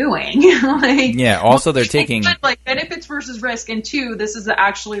you doing? Also they're taking like benefits versus risk. And two, this is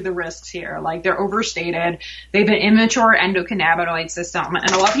actually the risks here. Like they're overstated. They have an immature endocannabinoid system.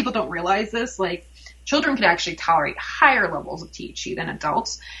 And a lot of people don't realize this. Like, children could actually tolerate higher levels of THC than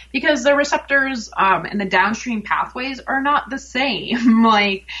adults because the receptors and the downstream pathways are not the same.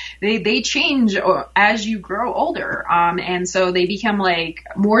 Like they change as you grow older, and so they become like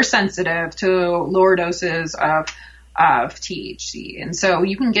more sensitive to lower doses of THC. And so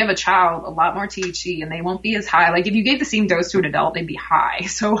you can give a child a lot more THC and they won't be as high. Like if you gave the same dose to an adult, they'd be high,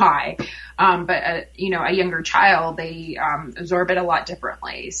 so high. But a younger child, they absorb it a lot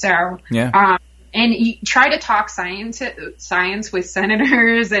differently. So and you try to talk science with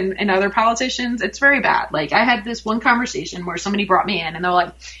senators and other politicians. It's very bad. Like I had this one conversation where somebody brought me in and they're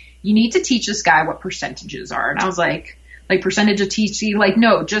like, you need to teach this guy what percentages are. And I was like percentage of THC? Like,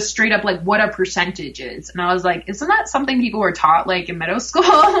 no, just straight up like what a percentage is. And I was like, isn't that something people were taught like in middle school?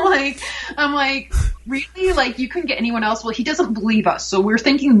 Like, I'm like, really? Like you couldn't get anyone else? Well, he doesn't believe us. So we're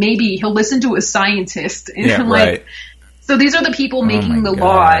thinking maybe he'll listen to a scientist. And right. So these are the people making the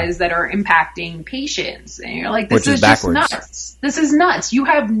laws that are impacting patients. And you're like, this is just nuts. This is nuts. You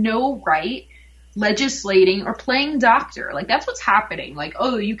have no right legislating or playing doctor. Like, that's what's happening. Like,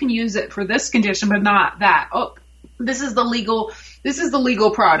 oh, you can use it for this condition, but not that. Oh, this is the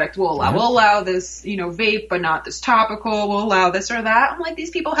legal product we'll allow this, vape, but not this topical. We'll allow this or that. I'm like,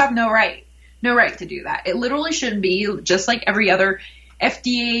 these people have no right to do that. It literally should be just like every other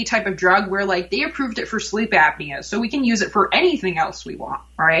FDA type of drug where like they approved it for sleep apnea, so we can use it for anything else we want,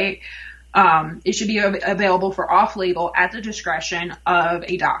 right? It should be available for off-label at the discretion of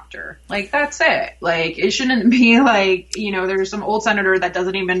a doctor. Like, that's it. Like, it shouldn't be like, there's some old senator that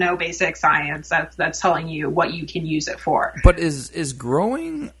doesn't even know basic science that's telling you what you can use it for. But is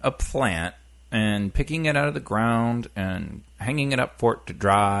growing a plant and picking it out of the ground and hanging it up for it to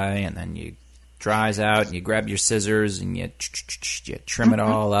dry, and then you dries out and you grab your scissors and you trim it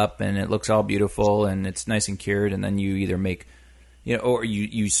all up and it looks all beautiful and it's nice and cured, and then you either make or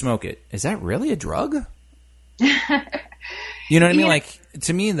you smoke it. Is that really a drug? You know what I mean? Like,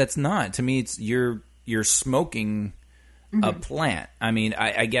 to me, that's not. To me, it's you're smoking a plant. I mean,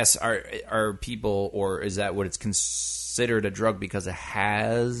 I guess are people, or is that what it's considered a drug because it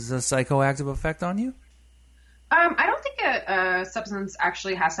has a psychoactive effect on you? I don't think a substance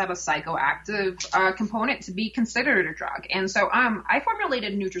actually has to have a psychoactive component to be considered a drug. And so I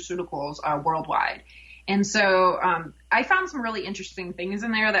formulated nutraceuticals worldwide. And so I found some really interesting things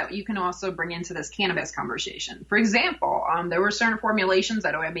in there that you can also bring into this cannabis conversation. For example, there were certain formulations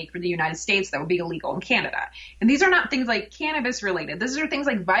that I would make for the United States that would be illegal in Canada. And these are not things like cannabis related. These are things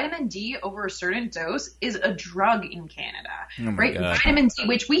like vitamin D over a certain dose is a drug in Canada, right? God. Vitamin D,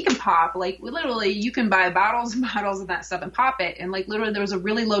 which we can pop, like literally you can buy bottles and bottles of that stuff and pop it. And like literally there was a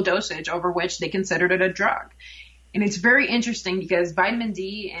really low dosage over which they considered it a drug. And it's very interesting because vitamin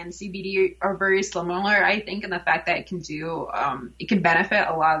D and CBD are very similar, I think, in the fact that it can benefit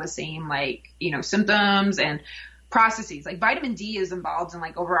a lot of the same, symptoms and processes. Like vitamin D is involved in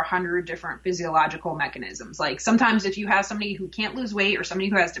like over 100 different physiological mechanisms. Like sometimes if you have somebody who can't lose weight or somebody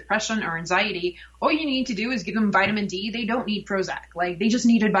who has depression or anxiety, all you need to do is give them vitamin D. They don't need Prozac. Like they just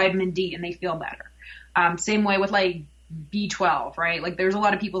needed vitamin D and they feel better. Same way with like B12, right? Like there's a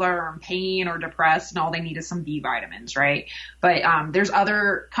lot of people that are in pain or depressed and all they need is some B vitamins, right? But there's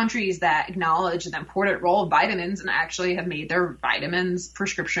other countries that acknowledge the important role of vitamins and actually have made their vitamins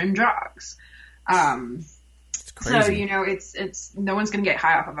prescription drugs. It's crazy. So, it's no one's going to get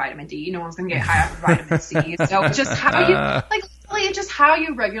high off of vitamin D. No one's going to get high off of vitamin C. So it's just how you, it's just how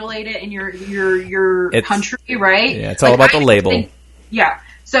you regulate it in your country, right? Yeah, it's all about the label. Yeah.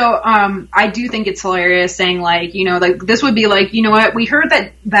 So, I do think it's hilarious saying this would be like, you know what, we heard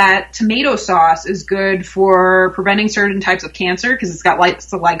that tomato sauce is good for preventing certain types of cancer because it's got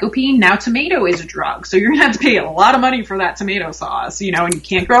lycopene. Now tomato is a drug. So you're going to have to pay a lot of money for that tomato sauce, and you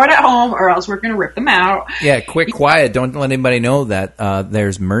can't grow it at home or else we're going to rip them out. Yeah, quiet. Don't let anybody know that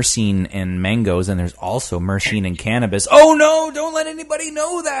there's myrcene in mangoes and there's also myrcene in cannabis. Oh no, don't let anybody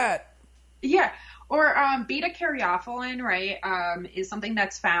know that. Yeah. Or beta-caryophyllene, right, is something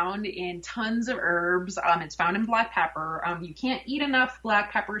that's found in tons of herbs. It's found in black pepper. You can't eat enough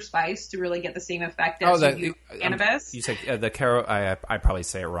black pepper spice to really get the same effect as you do cannabis. You said I probably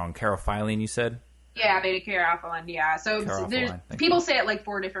say it wrong. Caryophyllene, you said? Yeah, beta-caryophyllene, yeah. So people say it like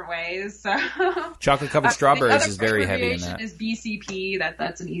 4 different ways. So. Chocolate-covered strawberries is very heavy in that. Is BCP.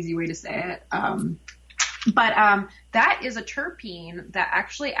 That's an easy way to say it. But that is a terpene that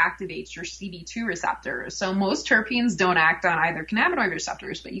actually activates your CB2 receptors. So most terpenes don't act on either cannabinoid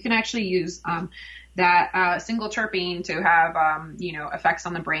receptors, but you can actually use that single terpene to have effects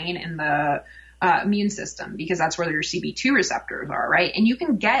on the brain and the immune system, because that's where your CB2 receptors are, right? And you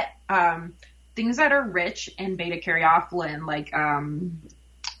can get things that are rich in beta-caryophyllene, like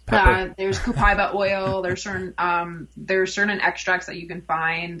there's copaiba oil. There's certain extracts that you can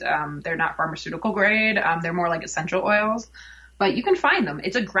find. They're not pharmaceutical grade. They're more like essential oils, but you can find them.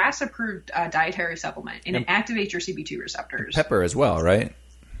 It's a GRAS-approved dietary supplement, and it activates your CB2 receptors. Pepper as well, right?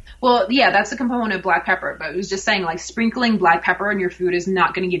 Well, yeah, that's a component of black pepper, but it was just saying, like, sprinkling black pepper in your food is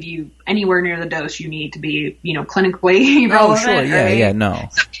not going to give you anywhere near the dose you need to be, clinically relevant. Oh, sure, yeah, right? Yeah, no.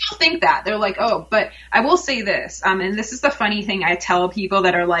 Some people think that. They're like, oh, but I will say this, and this is the funny thing I tell people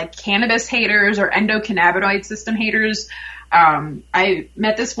that are, like, cannabis haters or endocannabinoid system haters. I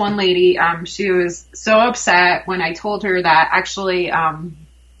met this one lady, she was so upset when I told her that actually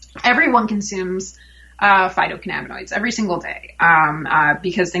everyone consumes phytocannabinoids every single day,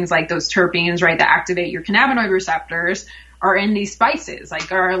 because things like those terpenes, right, that activate your cannabinoid receptors are in these spices, like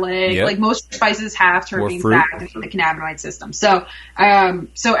garlic, like most spices have terpenes that activate the cannabinoid system. So,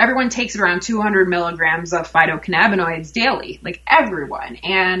 so everyone takes around 200 milligrams of phytocannabinoids daily, like everyone.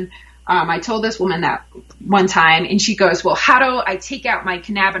 And, I told this woman that one time, and she goes, well, how do I take out my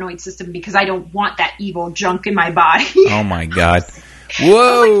cannabinoid system because I don't want that evil junk in my body? Oh my God.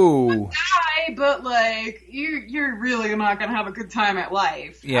 Whoa! Like, okay, but like you're really not gonna have a good time at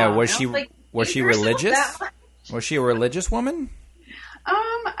life. Yeah, was she religious? Was she a religious woman?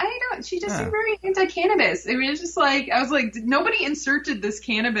 I don't. She just seemed very into cannabis. It was just like I was like, nobody inserted this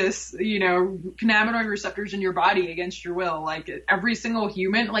cannabis, cannabinoid receptors in your body against your will. Like every single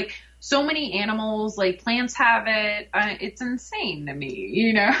human, like so many animals, like plants have it. It's insane to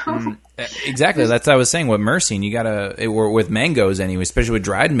me, Exactly. That's what I was saying with myrcene. You gotta, or with mangoes anyway, especially with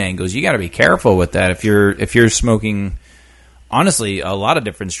dried mangoes, you gotta be careful with that. If you're smoking, honestly, a lot of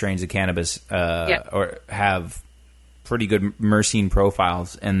different strains of cannabis or have pretty good myrcene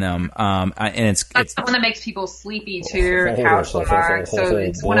profiles in them, and it's the one that makes people sleepy too. Couch lag. So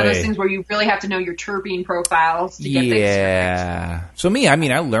it's one of those things where you really have to know your terpene profiles to get things right. So me, I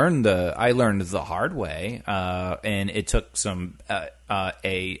learned the hard way, and it took some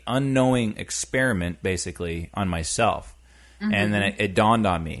a unknowing experiment basically on myself, and then it dawned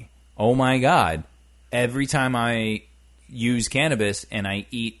on me. Oh my God! Every time I use cannabis and I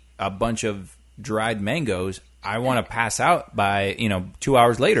eat a bunch of dried mangoes, I want to pass out by 2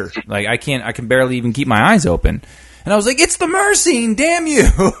 hours later. Like I can barely even keep my eyes open. And I was like, it's the myrcene, damn you.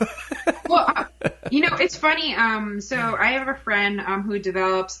 Well, it's funny. So I have a friend who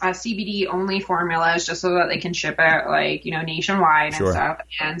develops CBD only formulas just so that they can ship it nationwide and stuff.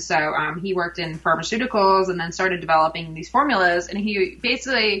 And so he worked in pharmaceuticals and then started developing these formulas. And he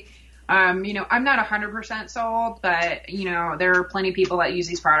basically, I'm not 100% sold, but there are plenty of people that use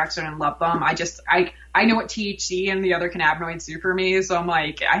these products and love them. I know what THC and the other cannabinoids do for me, so I'm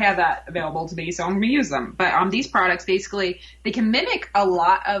like, I have that available to me, so I'm going to use them. But these products, basically, they can mimic a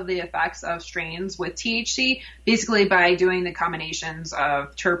lot of the effects of strains with THC, basically by doing the combinations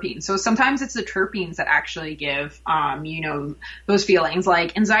of terpenes. So sometimes it's the terpenes that actually give, those feelings,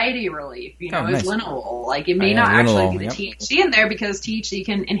 like anxiety relief, nice. linalool. Like, it may not actually be the THC in there because THC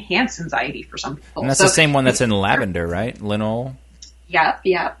can enhance anxiety for some people. And that's the same one that's in lavender, right? Linalool? Yep.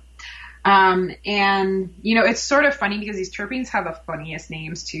 And it's sort of funny because these terpenes have the funniest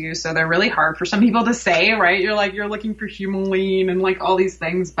names too. So they're really hard for some people to say, right? You're looking for humulene and like all these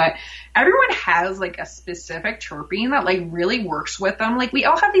things, but everyone has like a specific terpene that like really works with them. Like we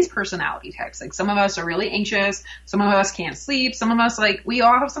all have these personality types. Like some of us are really anxious. Some of us can't sleep. Some of us, like, we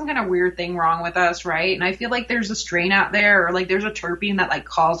all have some kind of weird thing wrong with us. Right. And I feel like there's a strain out there, or like there's a terpene that like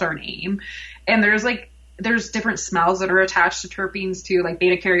calls our name, and there's different smells that are attached to terpenes too. Like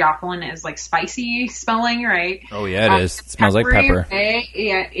beta caryophyllene is like spicy smelling, right? Oh yeah, it is. It smells like pepper. Right?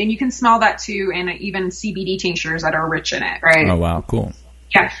 Yeah, and you can smell that too, and even CBD tinctures that are rich in it, right? Oh wow, cool.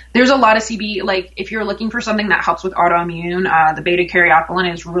 Yeah, there's a lot of CBD. Like if you're looking for something that helps with autoimmune, the beta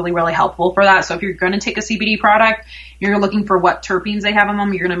caryophyllene is really, really helpful for that. So if you're going to take a CBD product, you're looking for what terpenes they have in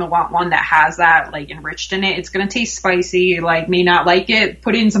them. You're going to want one that has that like enriched in it. It's going to taste spicy, like may not like it.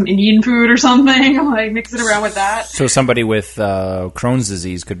 Put in some Indian food or something, like mix it around with that. So somebody with Crohn's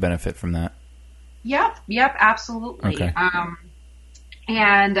disease could benefit from that. Yep, absolutely. Okay.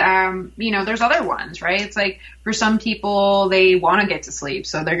 And, there's other ones, right? It's like for some people, they want to get to sleep.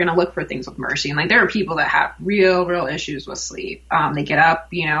 So they're going to look for things with myrcene. Like there are people that have real issues with sleep. They get up,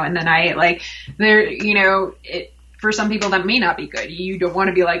 in the night, like for some people that may not be good. You don't want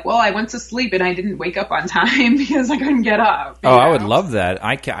to be like, well, I went to sleep and I didn't wake up on time because I couldn't get up. I would love that.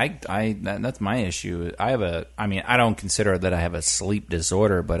 That's my issue. I don't consider that I have a sleep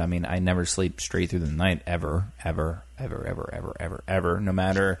disorder, but I never sleep straight through the night ever, no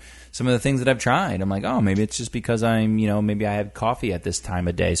matter some of the things that I've tried. I'm like, oh, maybe it's just because maybe I had coffee at this time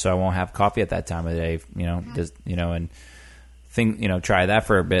of day, so I won't have coffee at that time of day, and try that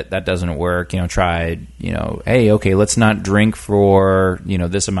for a bit. That doesn't work. Try, hey, okay, let's not drink for,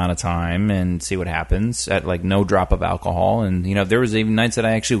 this amount of time and see what happens at like no drop of alcohol. And, there was even nights that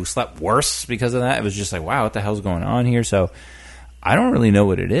I actually slept worse because of that. It was just like, wow, what the hell's going on here? So I don't really know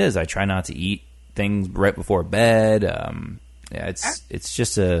what it is. I try not to eat things right before bed. It's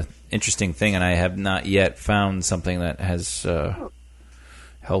just a interesting thing, and I have not yet found something that has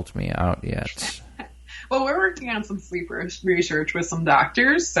helped me out yet. Well, we're working on some sleep research with some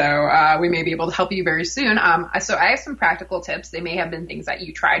doctors, so we may be able to help you very soon. So I have some practical tips. They may have been things that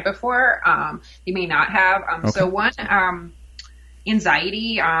you tried before. You may not have. Okay. So one,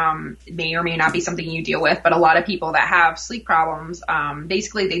 anxiety may or may not be something you deal with, but a lot of people that have sleep problems,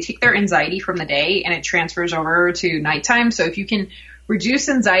 basically they take their anxiety from the day and it transfers over to nighttime. So if you can reduce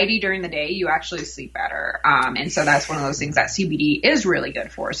anxiety during the day, you actually sleep better. And so that's one of those things that CBD is really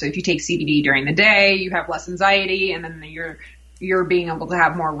good for. So if you take CBD during the day, you have less anxiety, and then you're being able to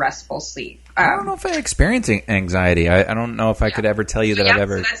have more restful sleep. I don't know if I experience anxiety. I don't know if I could ever tell you that I've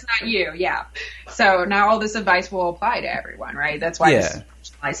ever. So that's not you, yeah. So now all this advice will apply to everyone, right? That's why this is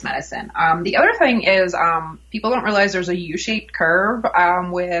personalized medicine. The other thing is people don't realize there's a U-shaped curve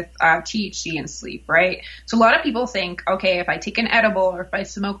with THC and sleep, right? So a lot of people think, okay, if I take an edible or if I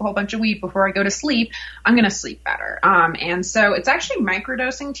smoke a whole bunch of weed before I go to sleep, I'm going to sleep better. And so it's actually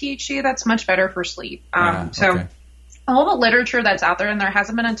microdosing THC that's much better for sleep. So all the literature that's out there, and there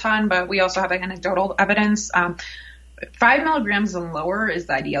hasn't been a ton, but we also have anecdotal evidence. 5 milligrams and lower is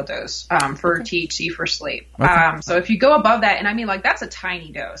the ideal dose for THC for sleep. So if you go above that, and I mean, like, that's a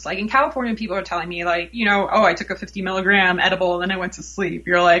tiny dose. Like in California, people are telling me, like, you know, oh, I took a 50 milligram edible and then I went to sleep.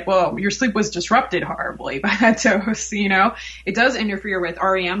 You're like, well, your sleep was disrupted horribly by that dose. You know, it does interfere with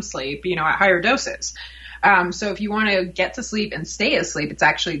REM sleep, you know, at higher doses. So if you want to get to sleep and stay asleep, it's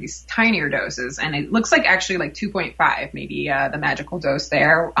actually these tinier doses, and it looks like actually like 2.5, maybe the magical dose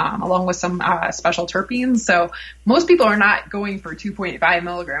there, along with some special terpenes. So most people are not going for 2.5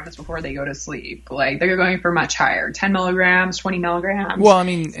 milligrams before they go to sleep. Like they're going for much higher, 10 milligrams, 20 milligrams. Well, I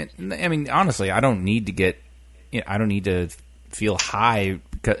mean, honestly, I don't need to feel high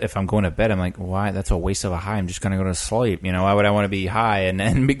if I'm going to bed. I'm like, why? That's a waste of a high. I'm just going to go to sleep. You know, why would I want to be high and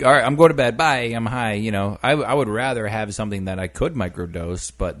then be, all right, I'm going to bed. Bye. I'm high. You know, I would rather have something that I could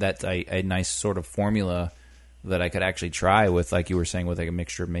microdose, but that's a nice sort of formula that I could actually try with, like you were saying, with like a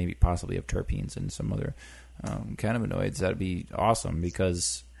mixture maybe possibly of terpenes and some other cannabinoids. That'd be awesome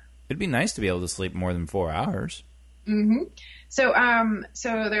because it'd be nice to be able to sleep more than 4 hours. Mm-hmm. So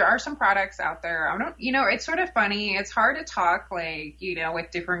there are some products out there. It's sort of funny. It's hard to talk, like, you know,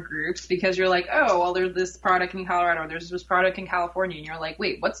 with different groups because you're like, oh, well, there's this product in Colorado, there's this product in California, and you're like,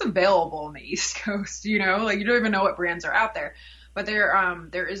 wait, what's available on the East Coast? You know, like you don't even know what brands are out there. But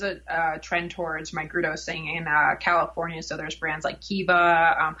there is a trend towards microdosing in California. So there's brands like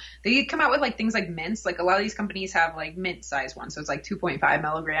Kiva. They come out with like things like mints. Like a lot of these companies have like mint size ones. So it's like 2.5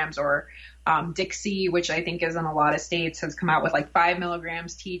 milligrams or Dixie, which I think is in a lot of states, has come out with like 5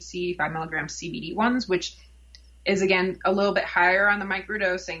 milligrams THC, 5 milligrams CBD ones, which is again a little bit higher on the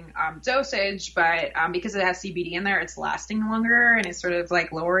microdosing dosage, but because it has CBD in there, it's lasting longer and it's sort of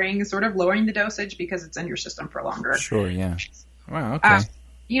lowering the dosage because it's in your system for longer. Sure, yeah. Wow, okay.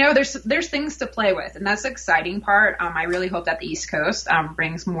 You know, there's things to play with, and that's the exciting part. I really hope that the East Coast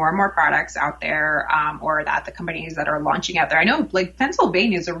brings more and more products out there, or that the companies that are launching out there. I know, like,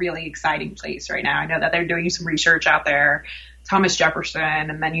 Pennsylvania is a really exciting place right now. I know that they're doing some research out there, Thomas Jefferson,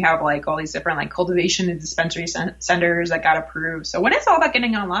 and then you have, like, all these different, like, cultivation and dispensary centers that got approved. So when is all that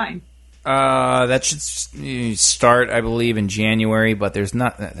getting online? That should start, I believe, in January, but there's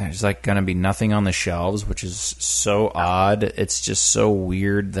like going to be nothing on the shelves, which is so odd. It's just so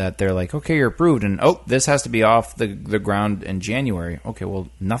weird that they're like, okay, you're approved, and this has to be off the ground in January. Okay, well,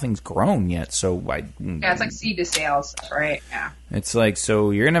 nothing's grown yet, so it's like seed to sales, right? Yeah. It's like,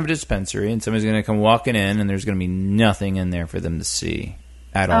 so you're going to have a dispensary, and somebody's going to come walking in, and there's going to be nothing in there for them to see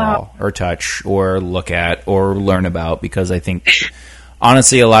at all, or touch, or look at, or learn about, because I think...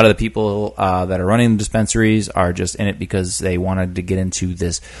 Honestly, a lot of the people that are running the dispensaries are just in it because they wanted to get into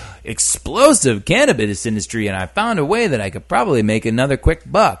this explosive cannabis industry, and I found a way that I could probably make another quick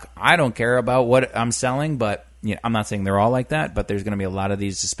buck. I don't care about what I'm selling, but I'm not saying they're all like that, but there's going to be a lot of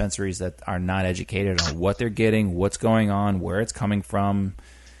these dispensaries that are not educated on what they're getting, what's going on, where it's coming from.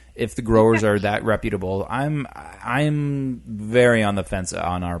 If the growers are that reputable, I'm very on the fence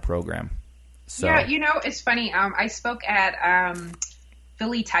on our program. So. Yeah, it's funny. I spoke at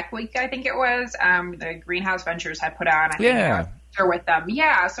Philly Tech Week, I think it was. The Greenhouse Ventures had put on. I think I was with them.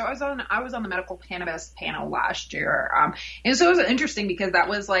 Yeah, so I was on the medical cannabis panel last year, and so it was interesting because that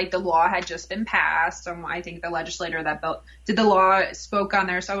was like the law had just been passed. I think the legislator that did the law spoke on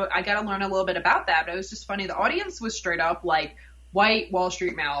there, so I got to learn a little bit about that. But it was just funny. The audience was straight up like white Wall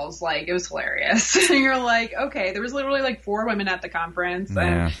Street males. Like, it was hilarious. And you're like, okay, there was literally like 4 women at the conference,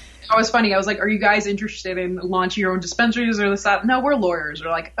 and it was funny. I was like, are you guys interested in launching your own dispensaries or this, that? No, we're lawyers.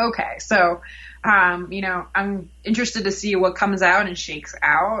 We're like, okay. So, I'm interested to see what comes out and shakes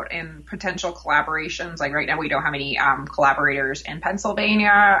out and potential collaborations. Like right now, we don't have any collaborators in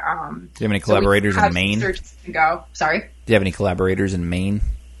Pennsylvania. Do you have any collaborators in Maine? Sorry? Do you have any collaborators in Maine?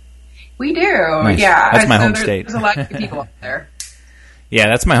 We do. Nice. Yeah. That's my home state. There's a lot of people up there. Yeah,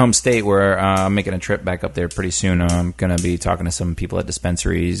 that's my home state where I'm making a trip back up there pretty soon. I'm going to be talking to some people at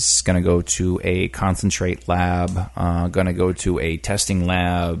dispensaries, going to go to a concentrate lab, going to go to a testing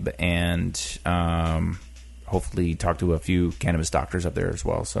lab, and hopefully talk to a few cannabis doctors up there as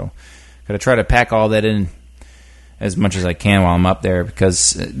well. So got to try to pack all that in as much as I can while I'm up there,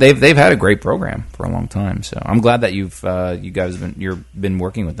 because they've had a great program for a long time. So I'm glad that you guys been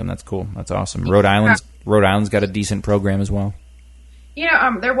working with them. That's cool. That's awesome. Rhode Island's got a decent program as well.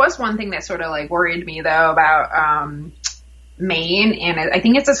 There was one thing that sort of like worried me though about Maine, and I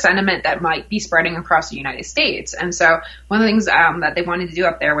think it's a sentiment that might be spreading across the United States. And so one of the things that they wanted to do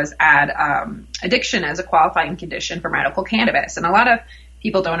up there was add addiction as a qualifying condition for medical cannabis. And a lot of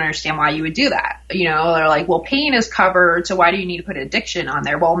people don't understand why you would do that. They're like, well, pain is covered, so why do you need to put addiction on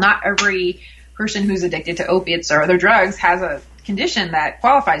there? Well, not every person who's addicted to opiates or other drugs has a condition that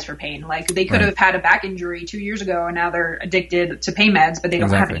qualifies for pain. Like they could have had a back injury 2 years ago and now they're addicted to pain meds, but they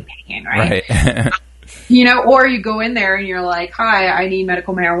don't have any pain, right? Or you go in there and you're like, hi, I need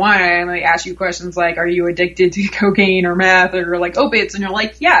medical marijuana. And they ask you questions like, are you addicted to cocaine or meth or like opiates? And you're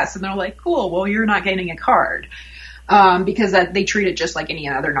like, yes. And they're like, cool. Well, you're not getting a card. Because they treat it just like any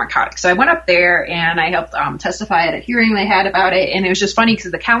other narcotic. So I went up there and I helped testify at a hearing they had about it. And it was just funny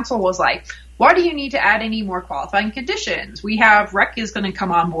because the council was like, why do you need to add any more qualifying conditions? We have rec is going to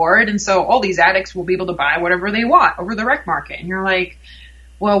come on board. And so all these addicts will be able to buy whatever they want over the rec market. And you're like,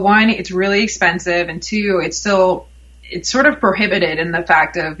 well, one, it's really expensive. And two, it's sort of prohibited in the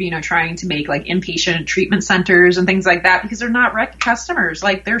fact of, trying to make like inpatient treatment centers and things like that because they're not rec customers.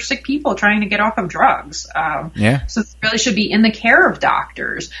 Like they're sick people trying to get off of drugs. So it really should be in the care of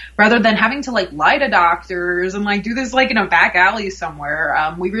doctors rather than having to like lie to doctors and like do this like in a back alley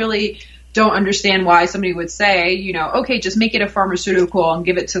somewhere. We really don't understand why somebody would say, okay, just make it a pharmaceutical and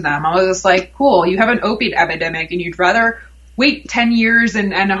give it to them. I was just like, cool, you have an opiate epidemic and you'd rather wait 10 years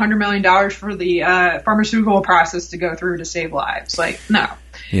and $100 million for the pharmaceutical process to go through to save lives. Like, no.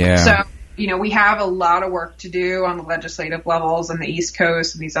 Yeah. So, we have a lot of work to do on the legislative levels on the East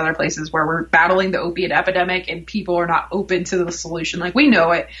Coast and these other places where we're battling the opiate epidemic and people are not open to the solution. Like, we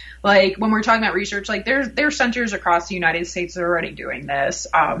know it. Like, when we're talking about research, like, there's centers across the United States that are already doing this.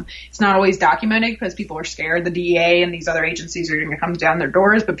 It's not always documented because people are scared. The DEA and these other agencies are going to come down their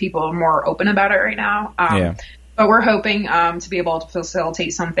doors, but people are more open about it right now. But we're hoping to be able to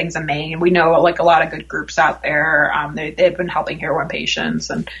facilitate some things in Maine. We know like a lot of good groups out there. They've been helping heroin patients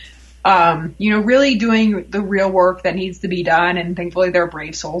and, really doing the real work that needs to be done. And thankfully there are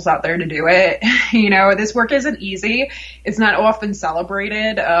brave souls out there to do it. This work isn't easy. It's not often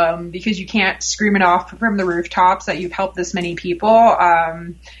celebrated because you can't scream it off from the rooftops that you've helped this many people. But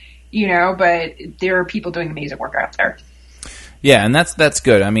there are people doing amazing work out there. Yeah, and that's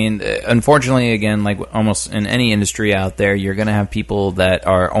good. I mean, unfortunately, again, like almost in any industry out there, you're going to have people that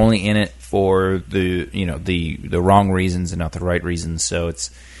are only in it for the wrong reasons and not the right reasons. So it's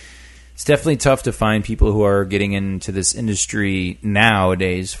definitely tough to find people who are getting into this industry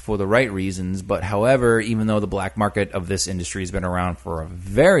nowadays for the right reasons. But however, even though the black market of this industry has been around for a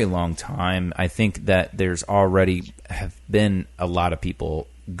very long time, I think that there's already have been a lot of people,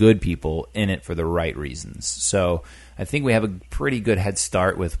 good people, in it for the right reasons. So I think we have a pretty good head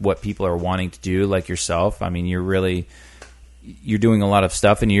start with what people are wanting to do, like yourself. I mean, you're doing a lot of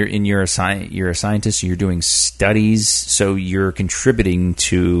stuff, and you're a scientist. You're doing studies, so you're contributing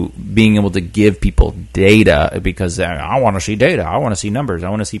to being able to give people data because I want to see data. I want to see numbers. I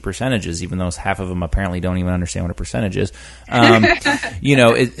want to see percentages, even though half of them apparently don't even understand what a percentage is. And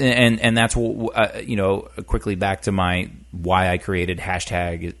that's quickly back to why I created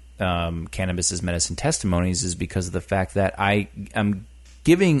hashtag Cannabis is Medicine Testimonies is because of the fact that I am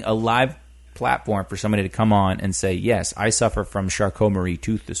giving a live platform for somebody to come on and say, yes, I suffer from Charcot-Marie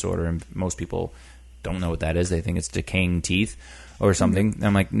tooth disorder, and most people don't know what that is. They think it's decaying teeth or something. And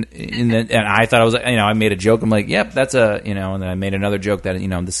I'm like, and I thought I was, I made a joke. I'm like, yep, that's and then I made another joke that,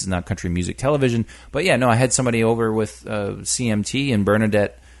 this is not country music television. But yeah, no, I had somebody over with CMT, and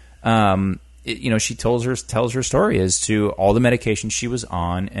Bernadette, she tells her story as to all the medications she was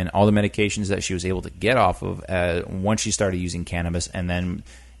on and all the medications that she was able to get off of once she started using cannabis, and then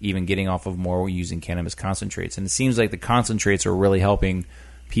even getting off of more using cannabis concentrates. And it seems like the concentrates are really helping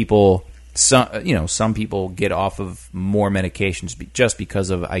people. Some people get off of more medications just because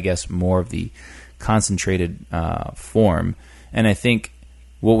of, I guess, more of the concentrated form. And I think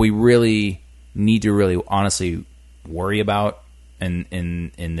what we really need to really honestly worry about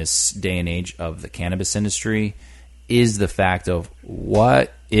in this day and age of the cannabis industry is the fact of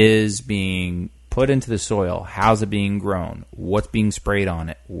what is being put into the soil, how's it being grown, what's being sprayed on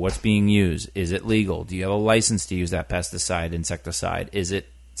it, what's being used, is it legal, do you have a license to use that pesticide, insecticide, is it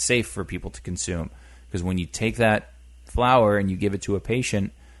safe for people to consume? Because when you take that flower and you give it to a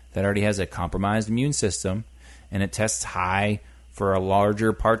patient that already has a compromised immune system and it tests high for a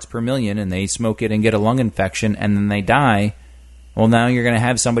larger parts per million and they smoke it and get a lung infection and then they die, Well, now you're going to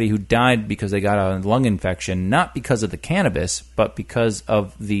have somebody who died because they got a lung infection, not because of the cannabis, but because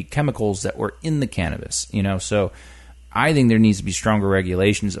of the chemicals that were in the cannabis. So I think there needs to be stronger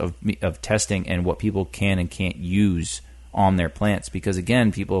regulations of testing and what people can and can't use on their plants. Because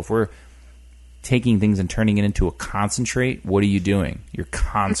again, people, if we're taking things and turning it into a concentrate, what are you doing? You're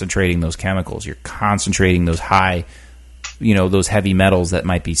concentrating those chemicals. You're concentrating those high, those heavy metals that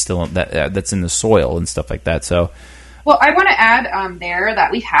might be still that's in the soil and stuff like that. So. Well, I want to add there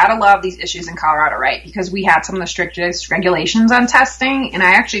that we've had a lot of these issues in Colorado, right? Because we had some of the strictest regulations on testing, and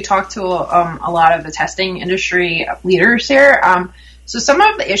I actually talked to a lot of the testing industry leaders here. So some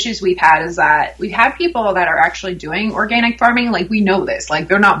of the issues we've had is that we've had people that are actually doing organic farming. Like, we know this. Like,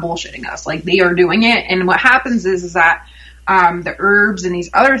 they're not bullshitting us. Like, they are doing it, and what happens is that the herbs and these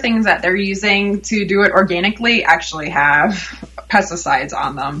other things that they're using to do it organically actually have pesticides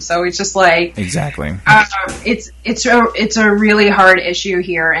on them. So it's just like, exactly. It's a really hard issue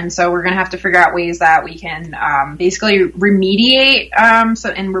here, and so we're gonna have to figure out ways that we can basically remediate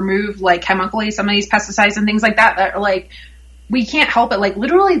and remove like chemically some of these pesticides and things like that are like. We can't help it. Like,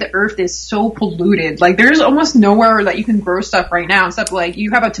 literally, the earth is so polluted. Like, there's almost nowhere that you can grow stuff right now, except, like,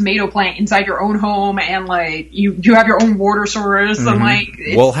 you have a tomato plant inside your own home, and, like, you have your own water source, and, like...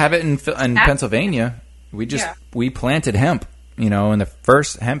 We'll have it in Pennsylvania. We planted hemp, and the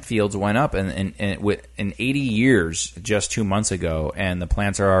first hemp fields went up in 80 years just 2 months ago, and the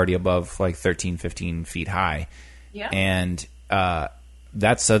plants are already above, like, 13, 15 feet high. Yeah. And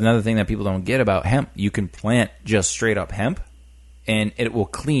that's another thing that people don't get about hemp. You can plant just straight up hemp, and it will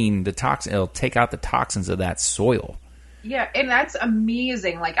clean the toxin. It'll take out the toxins of that soil. Yeah, and that's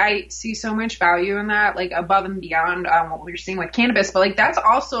amazing. Like, I see so much value in that, like, above and beyond what we're seeing with cannabis. But, like, that's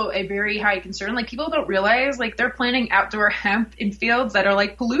also a very high concern. Like, people don't realize, like, they're planting outdoor hemp in fields that are,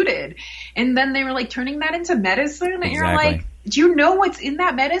 like, polluted. And then they were, like, turning that into medicine. And you're like, do you know what's in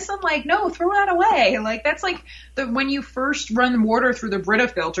that medicine? Like, no, throw that away. Like, that's like when you first run water through the Brita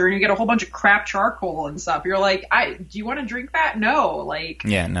filter and you get a whole bunch of crap charcoal and stuff. You're like, do you want to drink that? No. Like,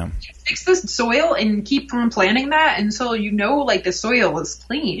 yeah, no. Fix the soil and keep on planting that until like the soil is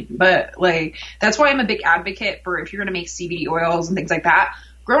clean. But like, that's why I'm a big advocate for if you're going to make CBD oils and things like that,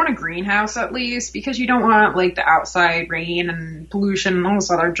 grow in a greenhouse at least, because you don't want like the outside rain and pollution and all this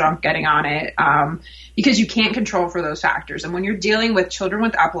other junk getting on it, because you can't control for those factors. And when you're dealing with children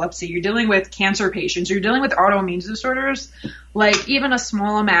with epilepsy, you're dealing with cancer patients, you're dealing with autoimmune disorders, like even a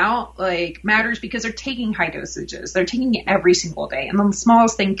small amount like matters because they're taking high dosages. They're taking it every single day, and the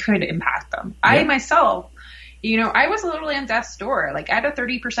smallest thing could impact them. Yeah. I myself, I was literally on death's door. Like, I had a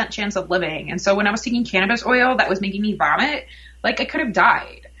 30% chance of living. And so when I was taking cannabis oil that was making me vomit, like, I could have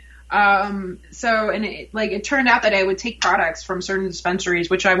died. It turned out that I would take products from certain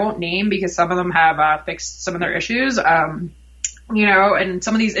dispensaries, which I won't name because some of them have fixed some of their issues. And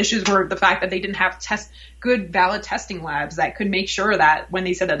some of these issues were the fact that they didn't have good, valid testing labs that could make sure that when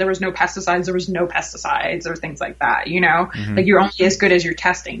they said that there was no pesticides or things like that, Mm-hmm. Like, you're only as good as your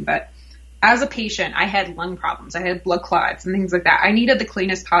testing. But as a patient, I had lung problems. I had blood clots and things like that. I needed the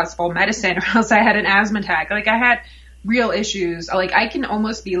cleanest possible medicine, or else I had an asthma attack. Like, I had real issues. Like, I can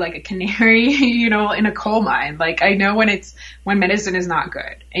almost be like a canary, in a coal mine. Like, I know when medicine is not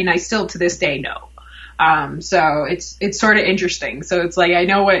good, and I still to this day know. So it's sort of interesting. So it's like, I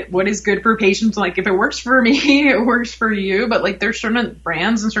know what is good for patients. Like, if it works for me, it works for you. But like, there's certain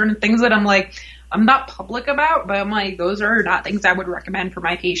brands and certain things that I'm like, I'm not public about, but I'm like, those are not things I would recommend for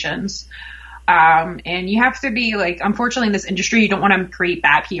my patients. And you have to be like, unfortunately in this industry, you don't want to create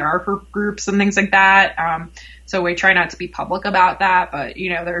bad PR for groups and things like that. So we try not to be public about that, but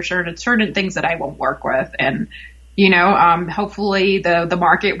there are certain things that I won't work with. And, hopefully the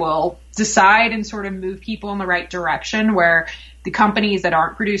market will decide and sort of move people in the right direction, where the companies that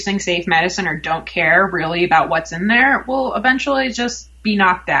aren't producing safe medicine or don't care really about what's in there will eventually just be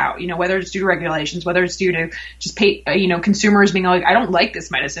knocked out, whether it's due to regulations, whether it's due to just consumers being like, I don't like this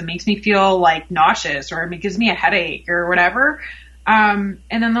medicine, it makes me feel like nauseous, or it gives me a headache or whatever. And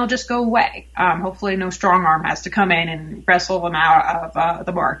then they'll just go away. Hopefully no strong arm has to come in and wrestle them out of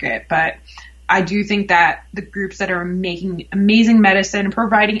the market. But I do think that the groups that are making amazing medicine,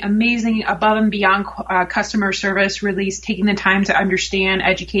 providing amazing above and beyond customer service, really taking the time to understand,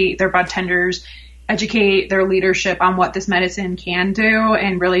 educate their bartenders, educate their leadership on what this medicine can do,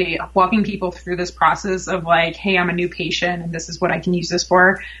 and really walking people through this process of like, hey, I'm a new patient and this is what I can use this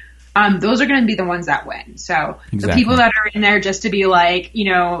for. Those are going to be the ones that win. So exactly. The people that are in there just to be like,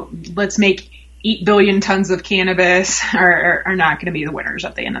 let's make 8 billion tons of cannabis are not going to be the winners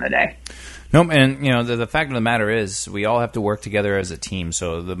at the end of the day. Nope, and the fact of the matter is we all have to work together as a team.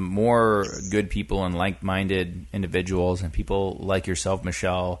 So the more good people and like-minded individuals and people like yourself,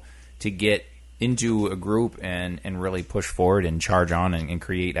 Michele, to get into a group and really push forward and charge on and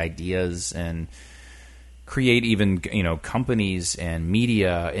create ideas and create even companies and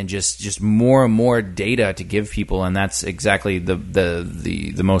media and just more and more data to give people, and that's exactly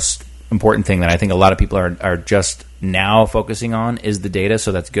the most important thing that I think a lot of people are just now focusing on is the data.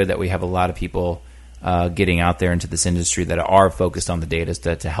 So that's good that we have a lot of people getting out there into this industry that are focused on the data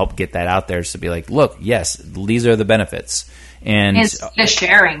to help get that out there, so to be like, look, yes, these are the benefits. And it's the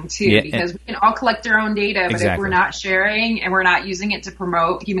sharing too, because we can all collect our own data, but exactly. If we're not sharing and we're not using it to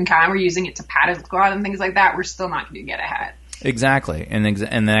promote humankind, we're using it to pat us squad and things like that, we're still not going to get ahead. Exactly, and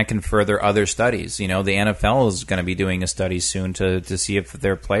that can further other studies. The NFL is going to be doing a study soon to see if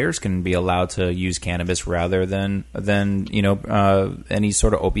their players can be allowed to use cannabis rather than any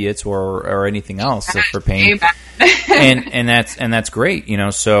sort of opiates or anything else for pain. and that's great.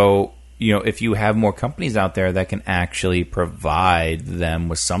 So if you have more companies out there that can actually provide them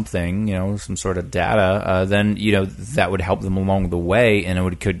with something, some sort of data, then that would help them along the way, and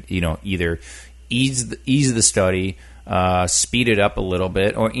it could either ease the study. Speed it up a little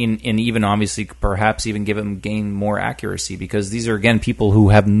bit, and even obviously perhaps even gain more accuracy, because these are, again, people who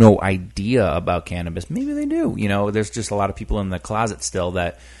have no idea about cannabis. Maybe they do. There's just a lot of people in the closet still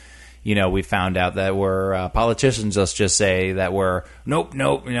that, we found out that were politicians. Let's just say that were nope,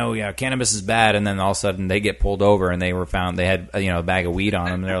 cannabis is bad, and then all of a sudden they get pulled over and they were found they had a bag of weed on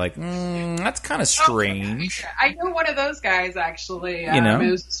them, and they're like, that's kind of strange. I know one of those guys actually.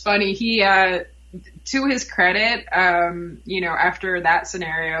 It was funny. He. To his credit, after that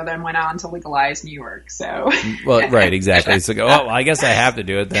scenario, then went on to legalize New York. So, well, right, exactly. It's like, I guess I have to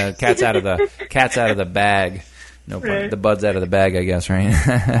do it. The cat's out of the bag. No, right. The bud's out of the bag, I guess,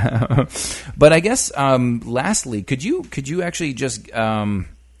 right? But I guess, lastly, could you actually just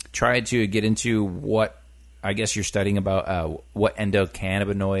try to get into what I guess you're studying about what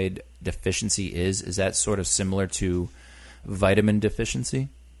endocannabinoid deficiency is? Is that sort of similar to vitamin deficiency?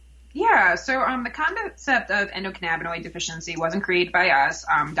 Yeah, so the concept of endocannabinoid deficiency wasn't created by us.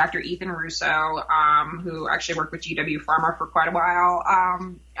 Dr. Ethan Russo, who actually worked with GW Pharma for quite a while,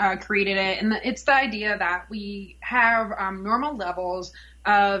 created it. And it's the idea that we have normal levels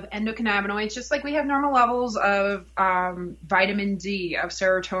of endocannabinoids, just like we have normal levels of vitamin D, of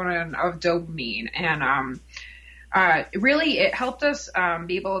serotonin, of dopamine. And really, it helped us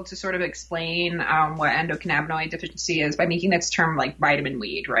be able to sort of explain what endocannabinoid deficiency is by making this term like vitamin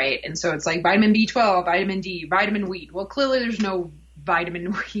weed, right? And so it's like vitamin B12, vitamin D, vitamin weed. Well, clearly there's no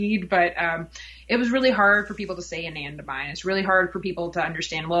vitamin weed, but it was really hard for people to say anandamide. It's really hard for people to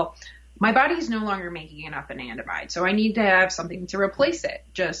understand, well, my body's no longer making enough anandamide, so I need to have something to replace it,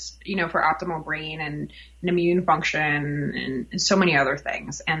 just, for optimal brain and immune function and so many other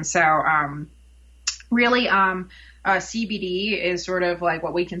things. And so really, CBD is sort of like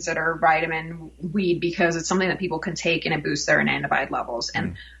what we consider vitamin weed, because it's something that people can take and it boosts their anandamide levels.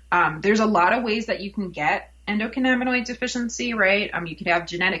 And there's a lot of ways that you can get endocannabinoid deficiency, right? You could have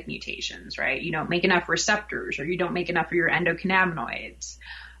genetic mutations, right? You don't make enough receptors, or you don't make enough of your endocannabinoids.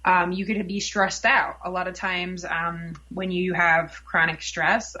 You could be stressed out. A lot of times when you have chronic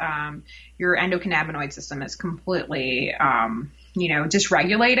stress, your endocannabinoid system is completely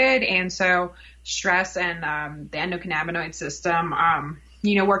dysregulated. And so stress and the endocannabinoid system,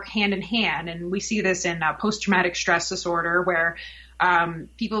 work hand in hand. And we see this in post-traumatic stress disorder, where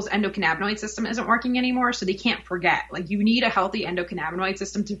people's endocannabinoid system isn't working anymore, so they can't forget. Like, you need a healthy endocannabinoid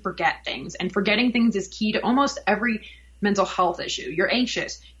system to forget things. And forgetting things is key to almost every mental health issue. You're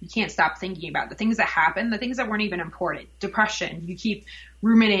anxious. You can't stop thinking about the things that happen, the things that weren't even important. Depression. You keep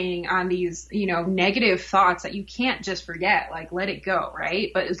ruminating on these, negative thoughts that you can't just forget, like let it go,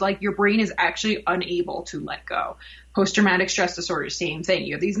 right? But it's like your brain is actually unable to let go. Post-traumatic stress disorder, same thing.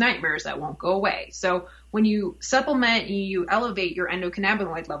 You have these nightmares that won't go away. So when you supplement and you elevate your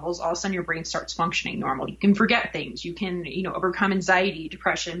endocannabinoid levels, all of a sudden your brain starts functioning normal. You can forget things. You can, overcome anxiety,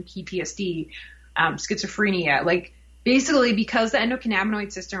 depression, PTSD, schizophrenia, like, basically, because the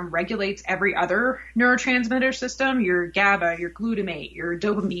endocannabinoid system regulates every other neurotransmitter system, your GABA, your glutamate, your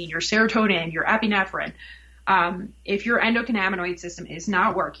dopamine, your serotonin, your epinephrine, if your endocannabinoid system is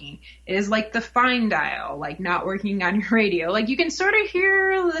not working, it is like the fine dial, like not working on your radio. Like, you can sort of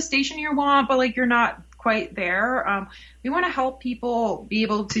hear the station you want, but like you're not quite there. We want to help people be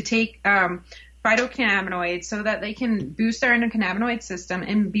able to take phytocannabinoids so that they can boost their endocannabinoid system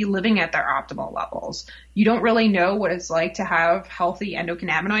and be living at their optimal levels. You don't really know what it's like to have healthy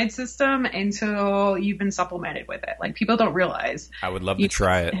endocannabinoid system until you've been supplemented with it. Like, people don't realize. I would love to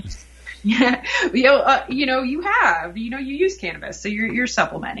try it. Yeah, you use cannabis, so you're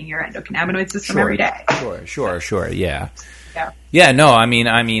supplementing your endocannabinoid system every day. Sure, yeah. Yeah, no, I mean,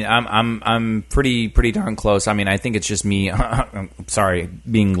 I'm pretty darn close. I mean, I think it's just me. I'm sorry,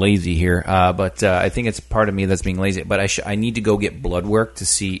 being lazy here, but I think it's part of me that's being lazy. But I need to go get blood work to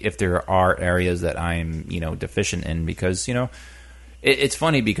see if there are areas that I'm, deficient in, because it's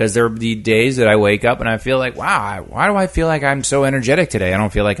funny because there are the days that I wake up and I feel like, wow, why do I feel like I'm so energetic today? I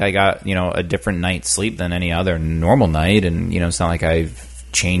don't feel like I got a different night's sleep than any other normal night, and it's not like I've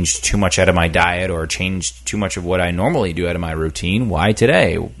changed too much out of my diet or changed too much of what I normally do out of my routine. Why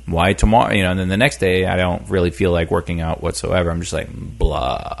today? Why tomorrow? And then the next day I don't really feel like working out whatsoever. I'm just like,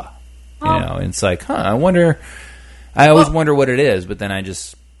 blah. And it's like, I always wonder what it is, but then I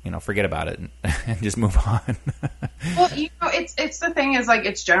just, forget about it and just move on. Well, it's the thing is, like,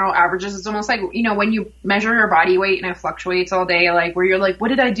 it's general averages. It's almost like, when you measure your body weight and it fluctuates all day, like, where you're like, what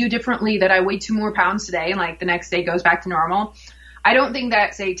did I do differently that I weighed 2 more pounds today? And like the next day goes back to normal. I don't think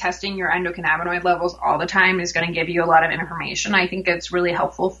that, say, testing your endocannabinoid levels all the time is going to give you a lot of information. I think it's really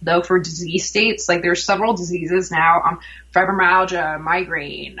helpful, though, for disease states. Like, there's several diseases now, fibromyalgia,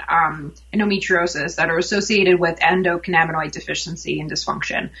 migraine, endometriosis, that are associated with endocannabinoid deficiency and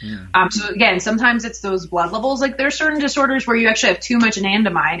dysfunction. So, again, sometimes it's those blood levels. Like, there's certain disorders where you actually have too much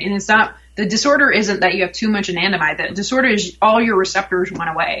anandamide, and it's not – the disorder isn't that you have too much anandamide. The disorder is all your receptors went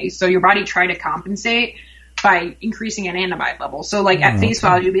away. So your body tried to compensate by increasing anandamide levels. So, like, at face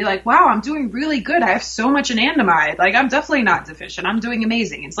value, you'd be like, wow, I'm doing really good. I have so much anandamide. Like, I'm definitely not deficient. I'm doing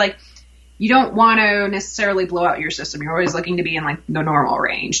amazing. It's like, you don't want to necessarily blow out your system. You're always looking to be in, like, the normal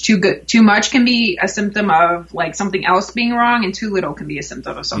range. Too much can be a symptom of, like, something else being wrong, and too little can be a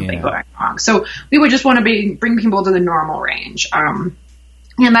symptom of something going wrong. So we would just want to bring people to the normal range. And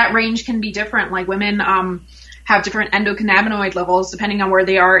that range can be different. Like, women have different endocannabinoid levels depending on where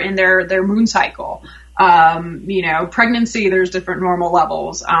they are in their moon cycle. Pregnancy, there's different normal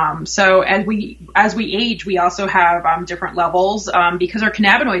levels. So as we age, we also have different levels because our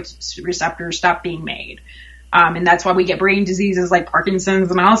cannabinoid receptors stop being made. And that's why we get brain diseases like Parkinson's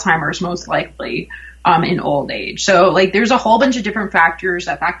and Alzheimer's most likely in old age. So, like, there's a whole bunch of different factors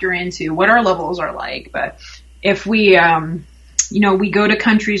that factor into what our levels are like. But if we we go to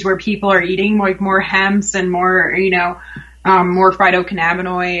countries where people are eating like more hemps and more more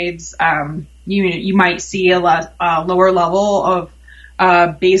phytocannabinoids, you might see a lower level of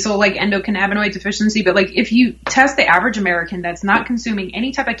basal, like, endocannabinoid deficiency. But, like, if you test the average American that's not consuming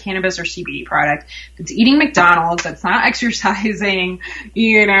any type of cannabis or CBD product, that's eating McDonald's, that's not exercising,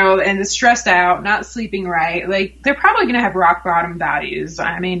 and is stressed out, not sleeping right, like, they're probably going to have rock bottom values.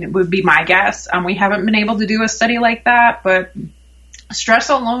 I mean, it would be my guess. We haven't been able to do a study like that, but stress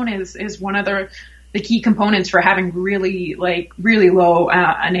alone is one of the key components for having really low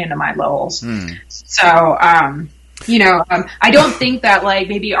anandamide levels. So, I don't think that, like,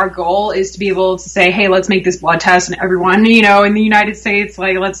 maybe our goal is to be able to say, hey, let's make this blood test and everyone, in the United States,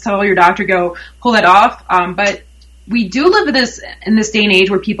 like, let's tell your doctor, go pull that off. But we do live in this day and age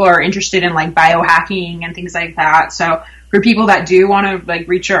where people are interested in, like, biohacking and things like that. So for people that do want to, like,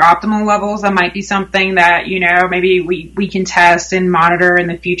 reach their optimal levels, that might be something that, maybe we can test and monitor in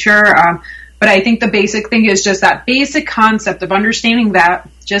the future. But I think the basic thing is just that basic concept of understanding that,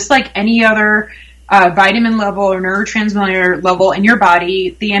 just like any other vitamin level or neurotransmitter level in your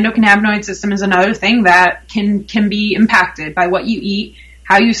body, the endocannabinoid system is another thing that can be impacted by what you eat,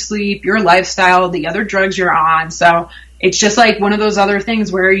 how you sleep, your lifestyle, the other drugs you're on. So it's just like one of those other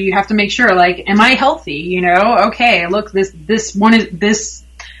things where you have to make sure, like, am I healthy? Okay, look, this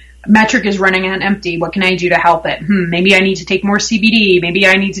metric is running on empty. What can I do to help it? Maybe I need to take more CBD. Maybe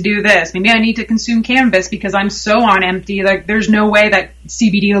I need to do this. Maybe I need to consume cannabis because I'm so on empty. Like, there's no way that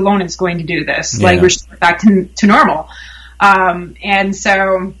CBD alone is going to do this. Yeah. Like, we're just back to normal. And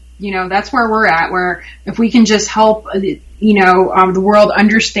so, that's where we're at, where if we can just help, the world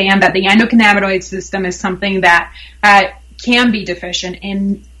understand that the endocannabinoid system is something that can be deficient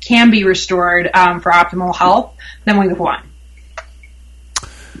and can be restored for optimal health, then we move on.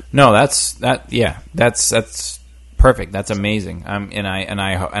 No, that's perfect. That's amazing. And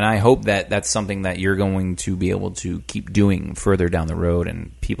I hope that that's something that you're going to be able to keep doing further down the road,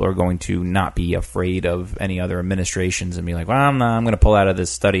 and people are going to not be afraid of any other administrations and be like, well, I'm going to pull out of this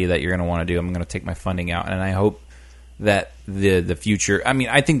study that you're going to want to do. I'm going to take my funding out. And I hope that the future,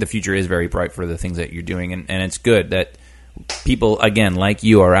 I think the future is very bright for the things that you're doing, and it's good that people, again, like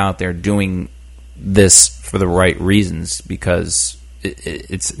you, are out there doing this for the right reasons, because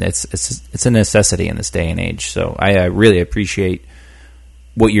it's a necessity in this day and age. So I really appreciate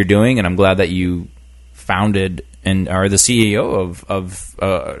what you're doing, and I'm glad that you founded and are the CEO of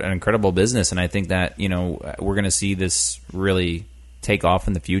an incredible business. And I think that, we're going to see this really take off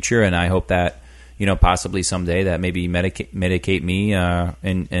in the future, and I hope that, possibly someday that maybe Medicate Me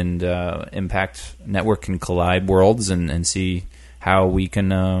and Impact Network can collide worlds and see how we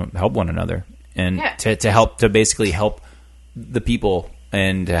can help one another, and to basically help the people,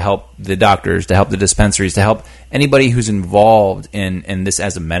 and to help the doctors, to help the dispensaries, to help anybody who's involved in this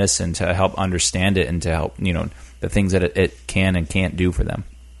as a medicine, to help understand it, and to help, the things that it can and can't do for them.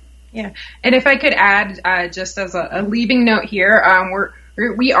 Yeah. And if I could add, just as a leaving note here,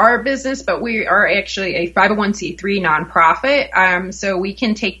 we are a business, but we are actually a 501c3 nonprofit. So we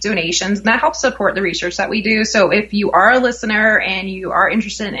can take donations, and that helps support the research that we do. So if you are a listener and you are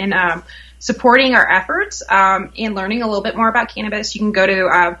interested in supporting our efforts and learning a little bit more about cannabis, you can go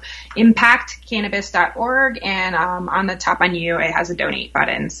to impactcannabis.org, and on the top menu, it has a donate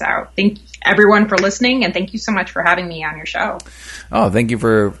button. So thank everyone for listening, and thank you so much for having me on your show. Oh, thank you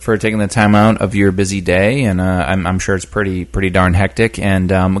for taking the time out of your busy day, and I'm sure it's pretty darn hectic. And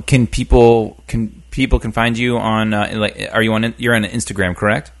can people find you on you're on Instagram,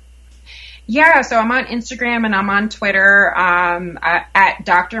 correct? Yeah, so I'm on Instagram and I'm on Twitter at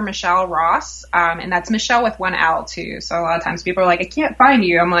Dr. Michele Ross, and that's Michelle with one L too. So a lot of times people are like, I can't find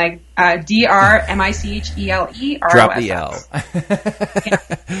you. I'm like, DrMichele ROS. Drop the L.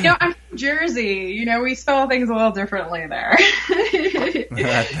 Yeah. I'm from Jersey. We spell things a little differently there.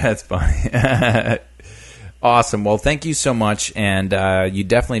 That's funny. Awesome. Well, thank you so much, and you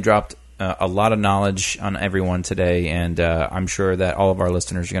definitely dropped a lot of knowledge on everyone today, and I'm sure that all of our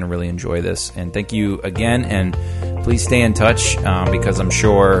listeners are going to really enjoy this. And thank you again, and please stay in touch because I'm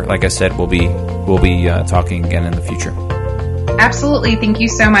sure, like I said, we'll be talking again in the future. Absolutely. Thank you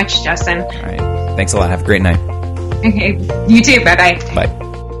so much, Justin. All right. Thanks a lot. Have a great night. Okay. You too. Bye-bye. Bye.